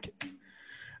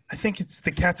think it's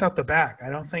the cat's out the bag. I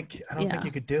don't think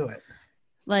you could do it.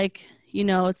 Like,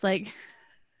 it's like,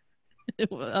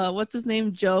 what's his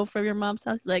name? Joe from Your Mom's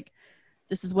House. Like,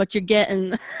 this is what you're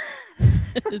getting.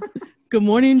 Good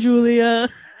morning, Julia.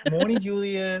 Good morning,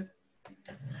 Julia.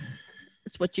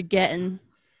 It's what you're getting.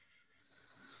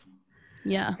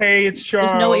 Yeah. Hey, it's Charles.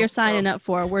 Just know what you're signing up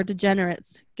for. We're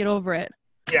degenerates. Get over it.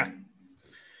 Yeah.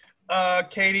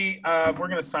 Katie, we're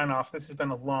going to sign off. This has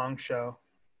been a long show.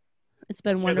 It's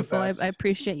been You're the wonderful. I best.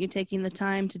 appreciate you taking the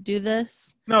time to do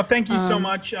this. No, thank you so Um,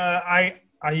 much. I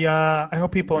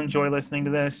hope people enjoy listening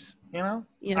to this. I don't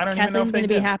even know if Kathleen's they going to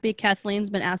be do. happy. Kathleen's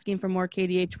been asking for more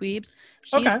KDH Weebs.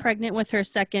 She's Okay. pregnant with her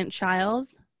second child.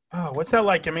 Oh, what's that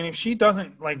like? I mean, if she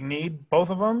doesn't like need both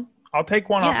of them, I'll take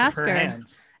one Yeah, off of ask her her.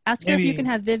 hands. Ask her if you can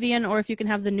have Vivian or if you can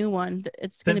have the new one.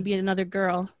 It's going to The, be another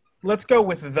girl. let's go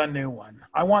with the new one.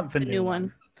 I want the new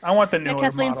one. I want the Yeah, newer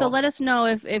Kathleen. So model. let us know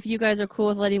if you guys are cool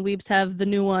with letting Weebs have the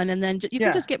new one, and then you can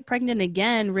Yeah. just get pregnant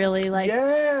again. Really, like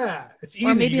Yeah, it's or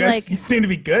easy. maybe You guys, like you seem to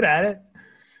be good at it.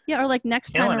 yeah, or like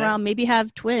next time Killing it. around, maybe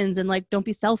have twins and like don't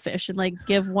be selfish and like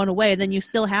give one away, and then you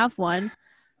still have one.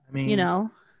 I mean, You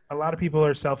know, a lot of people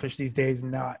are selfish these days,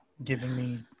 not giving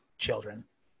me children.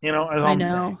 As I I'm know.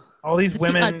 saying. All these The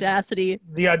women, audacity.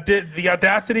 the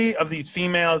audacity of these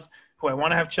females who I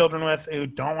want to have children with, who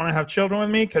don't want to have children with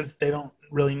me because they don't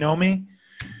really know me.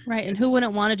 Right, and who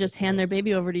wouldn't want to just hand their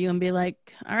baby over to you and be like,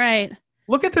 "All right,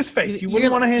 Look at this face. You you're-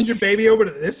 wouldn't want to hand your baby over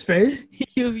to this face?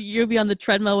 you'll be on the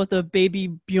treadmill with a baby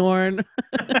Bjorn,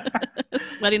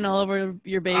 sweating all over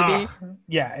your baby."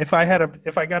 Yeah, if I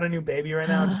got a new baby right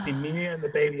now, it'd just be me and the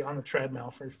baby on the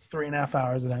treadmill for 3.5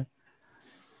 hours a day.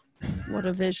 What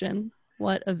a vision!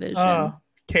 What a vision!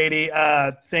 Katie,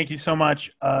 thank you so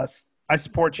much. I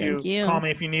support you. Thank you. Call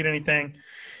me if you need anything.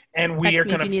 And we Text are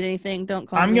me gonna. if you need anything. Don't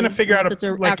call I'm me. gonna figure out unless it's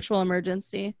an actual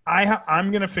emergency.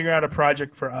 I'm gonna figure out a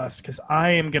project for us because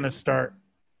I am gonna start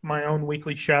my own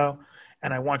weekly show,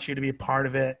 and I want you to be a part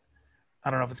of it. I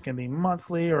don't know if it's gonna be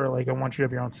monthly or like I want you to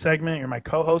have your own segment. You're my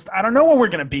co-host. I don't know what we're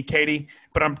gonna be, Katie,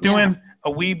 but I'm doing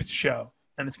a Weebs show,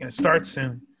 and it's gonna start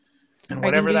soon. And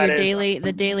whatever that is,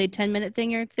 the daily 10-minute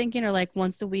thing you're thinking, or like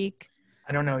once a week.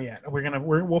 I don't know yet.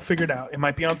 We'll figure it out. It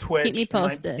might be on Twitch. Keep me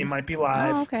posted. It might be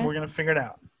live. Oh, okay. We're gonna figure it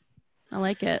out. I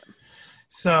like it.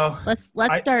 So let's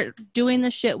start doing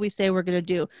the shit we say we're gonna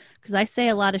do, because I say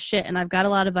a lot of shit and I've got a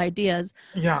lot of ideas.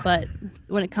 Yeah. But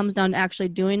when it comes down to actually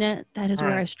doing it, that is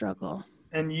where I struggle.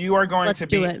 And you are going to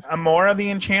be Amora the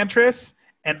Enchantress,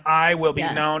 and I will be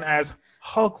known as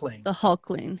Hulkling. The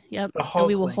Hulkling. Yep. The Hulkling. And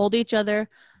we will hold each other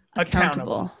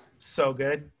accountable. So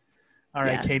good. All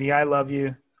right, Katie, I love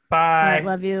you. Bye. I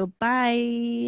love you. Bye.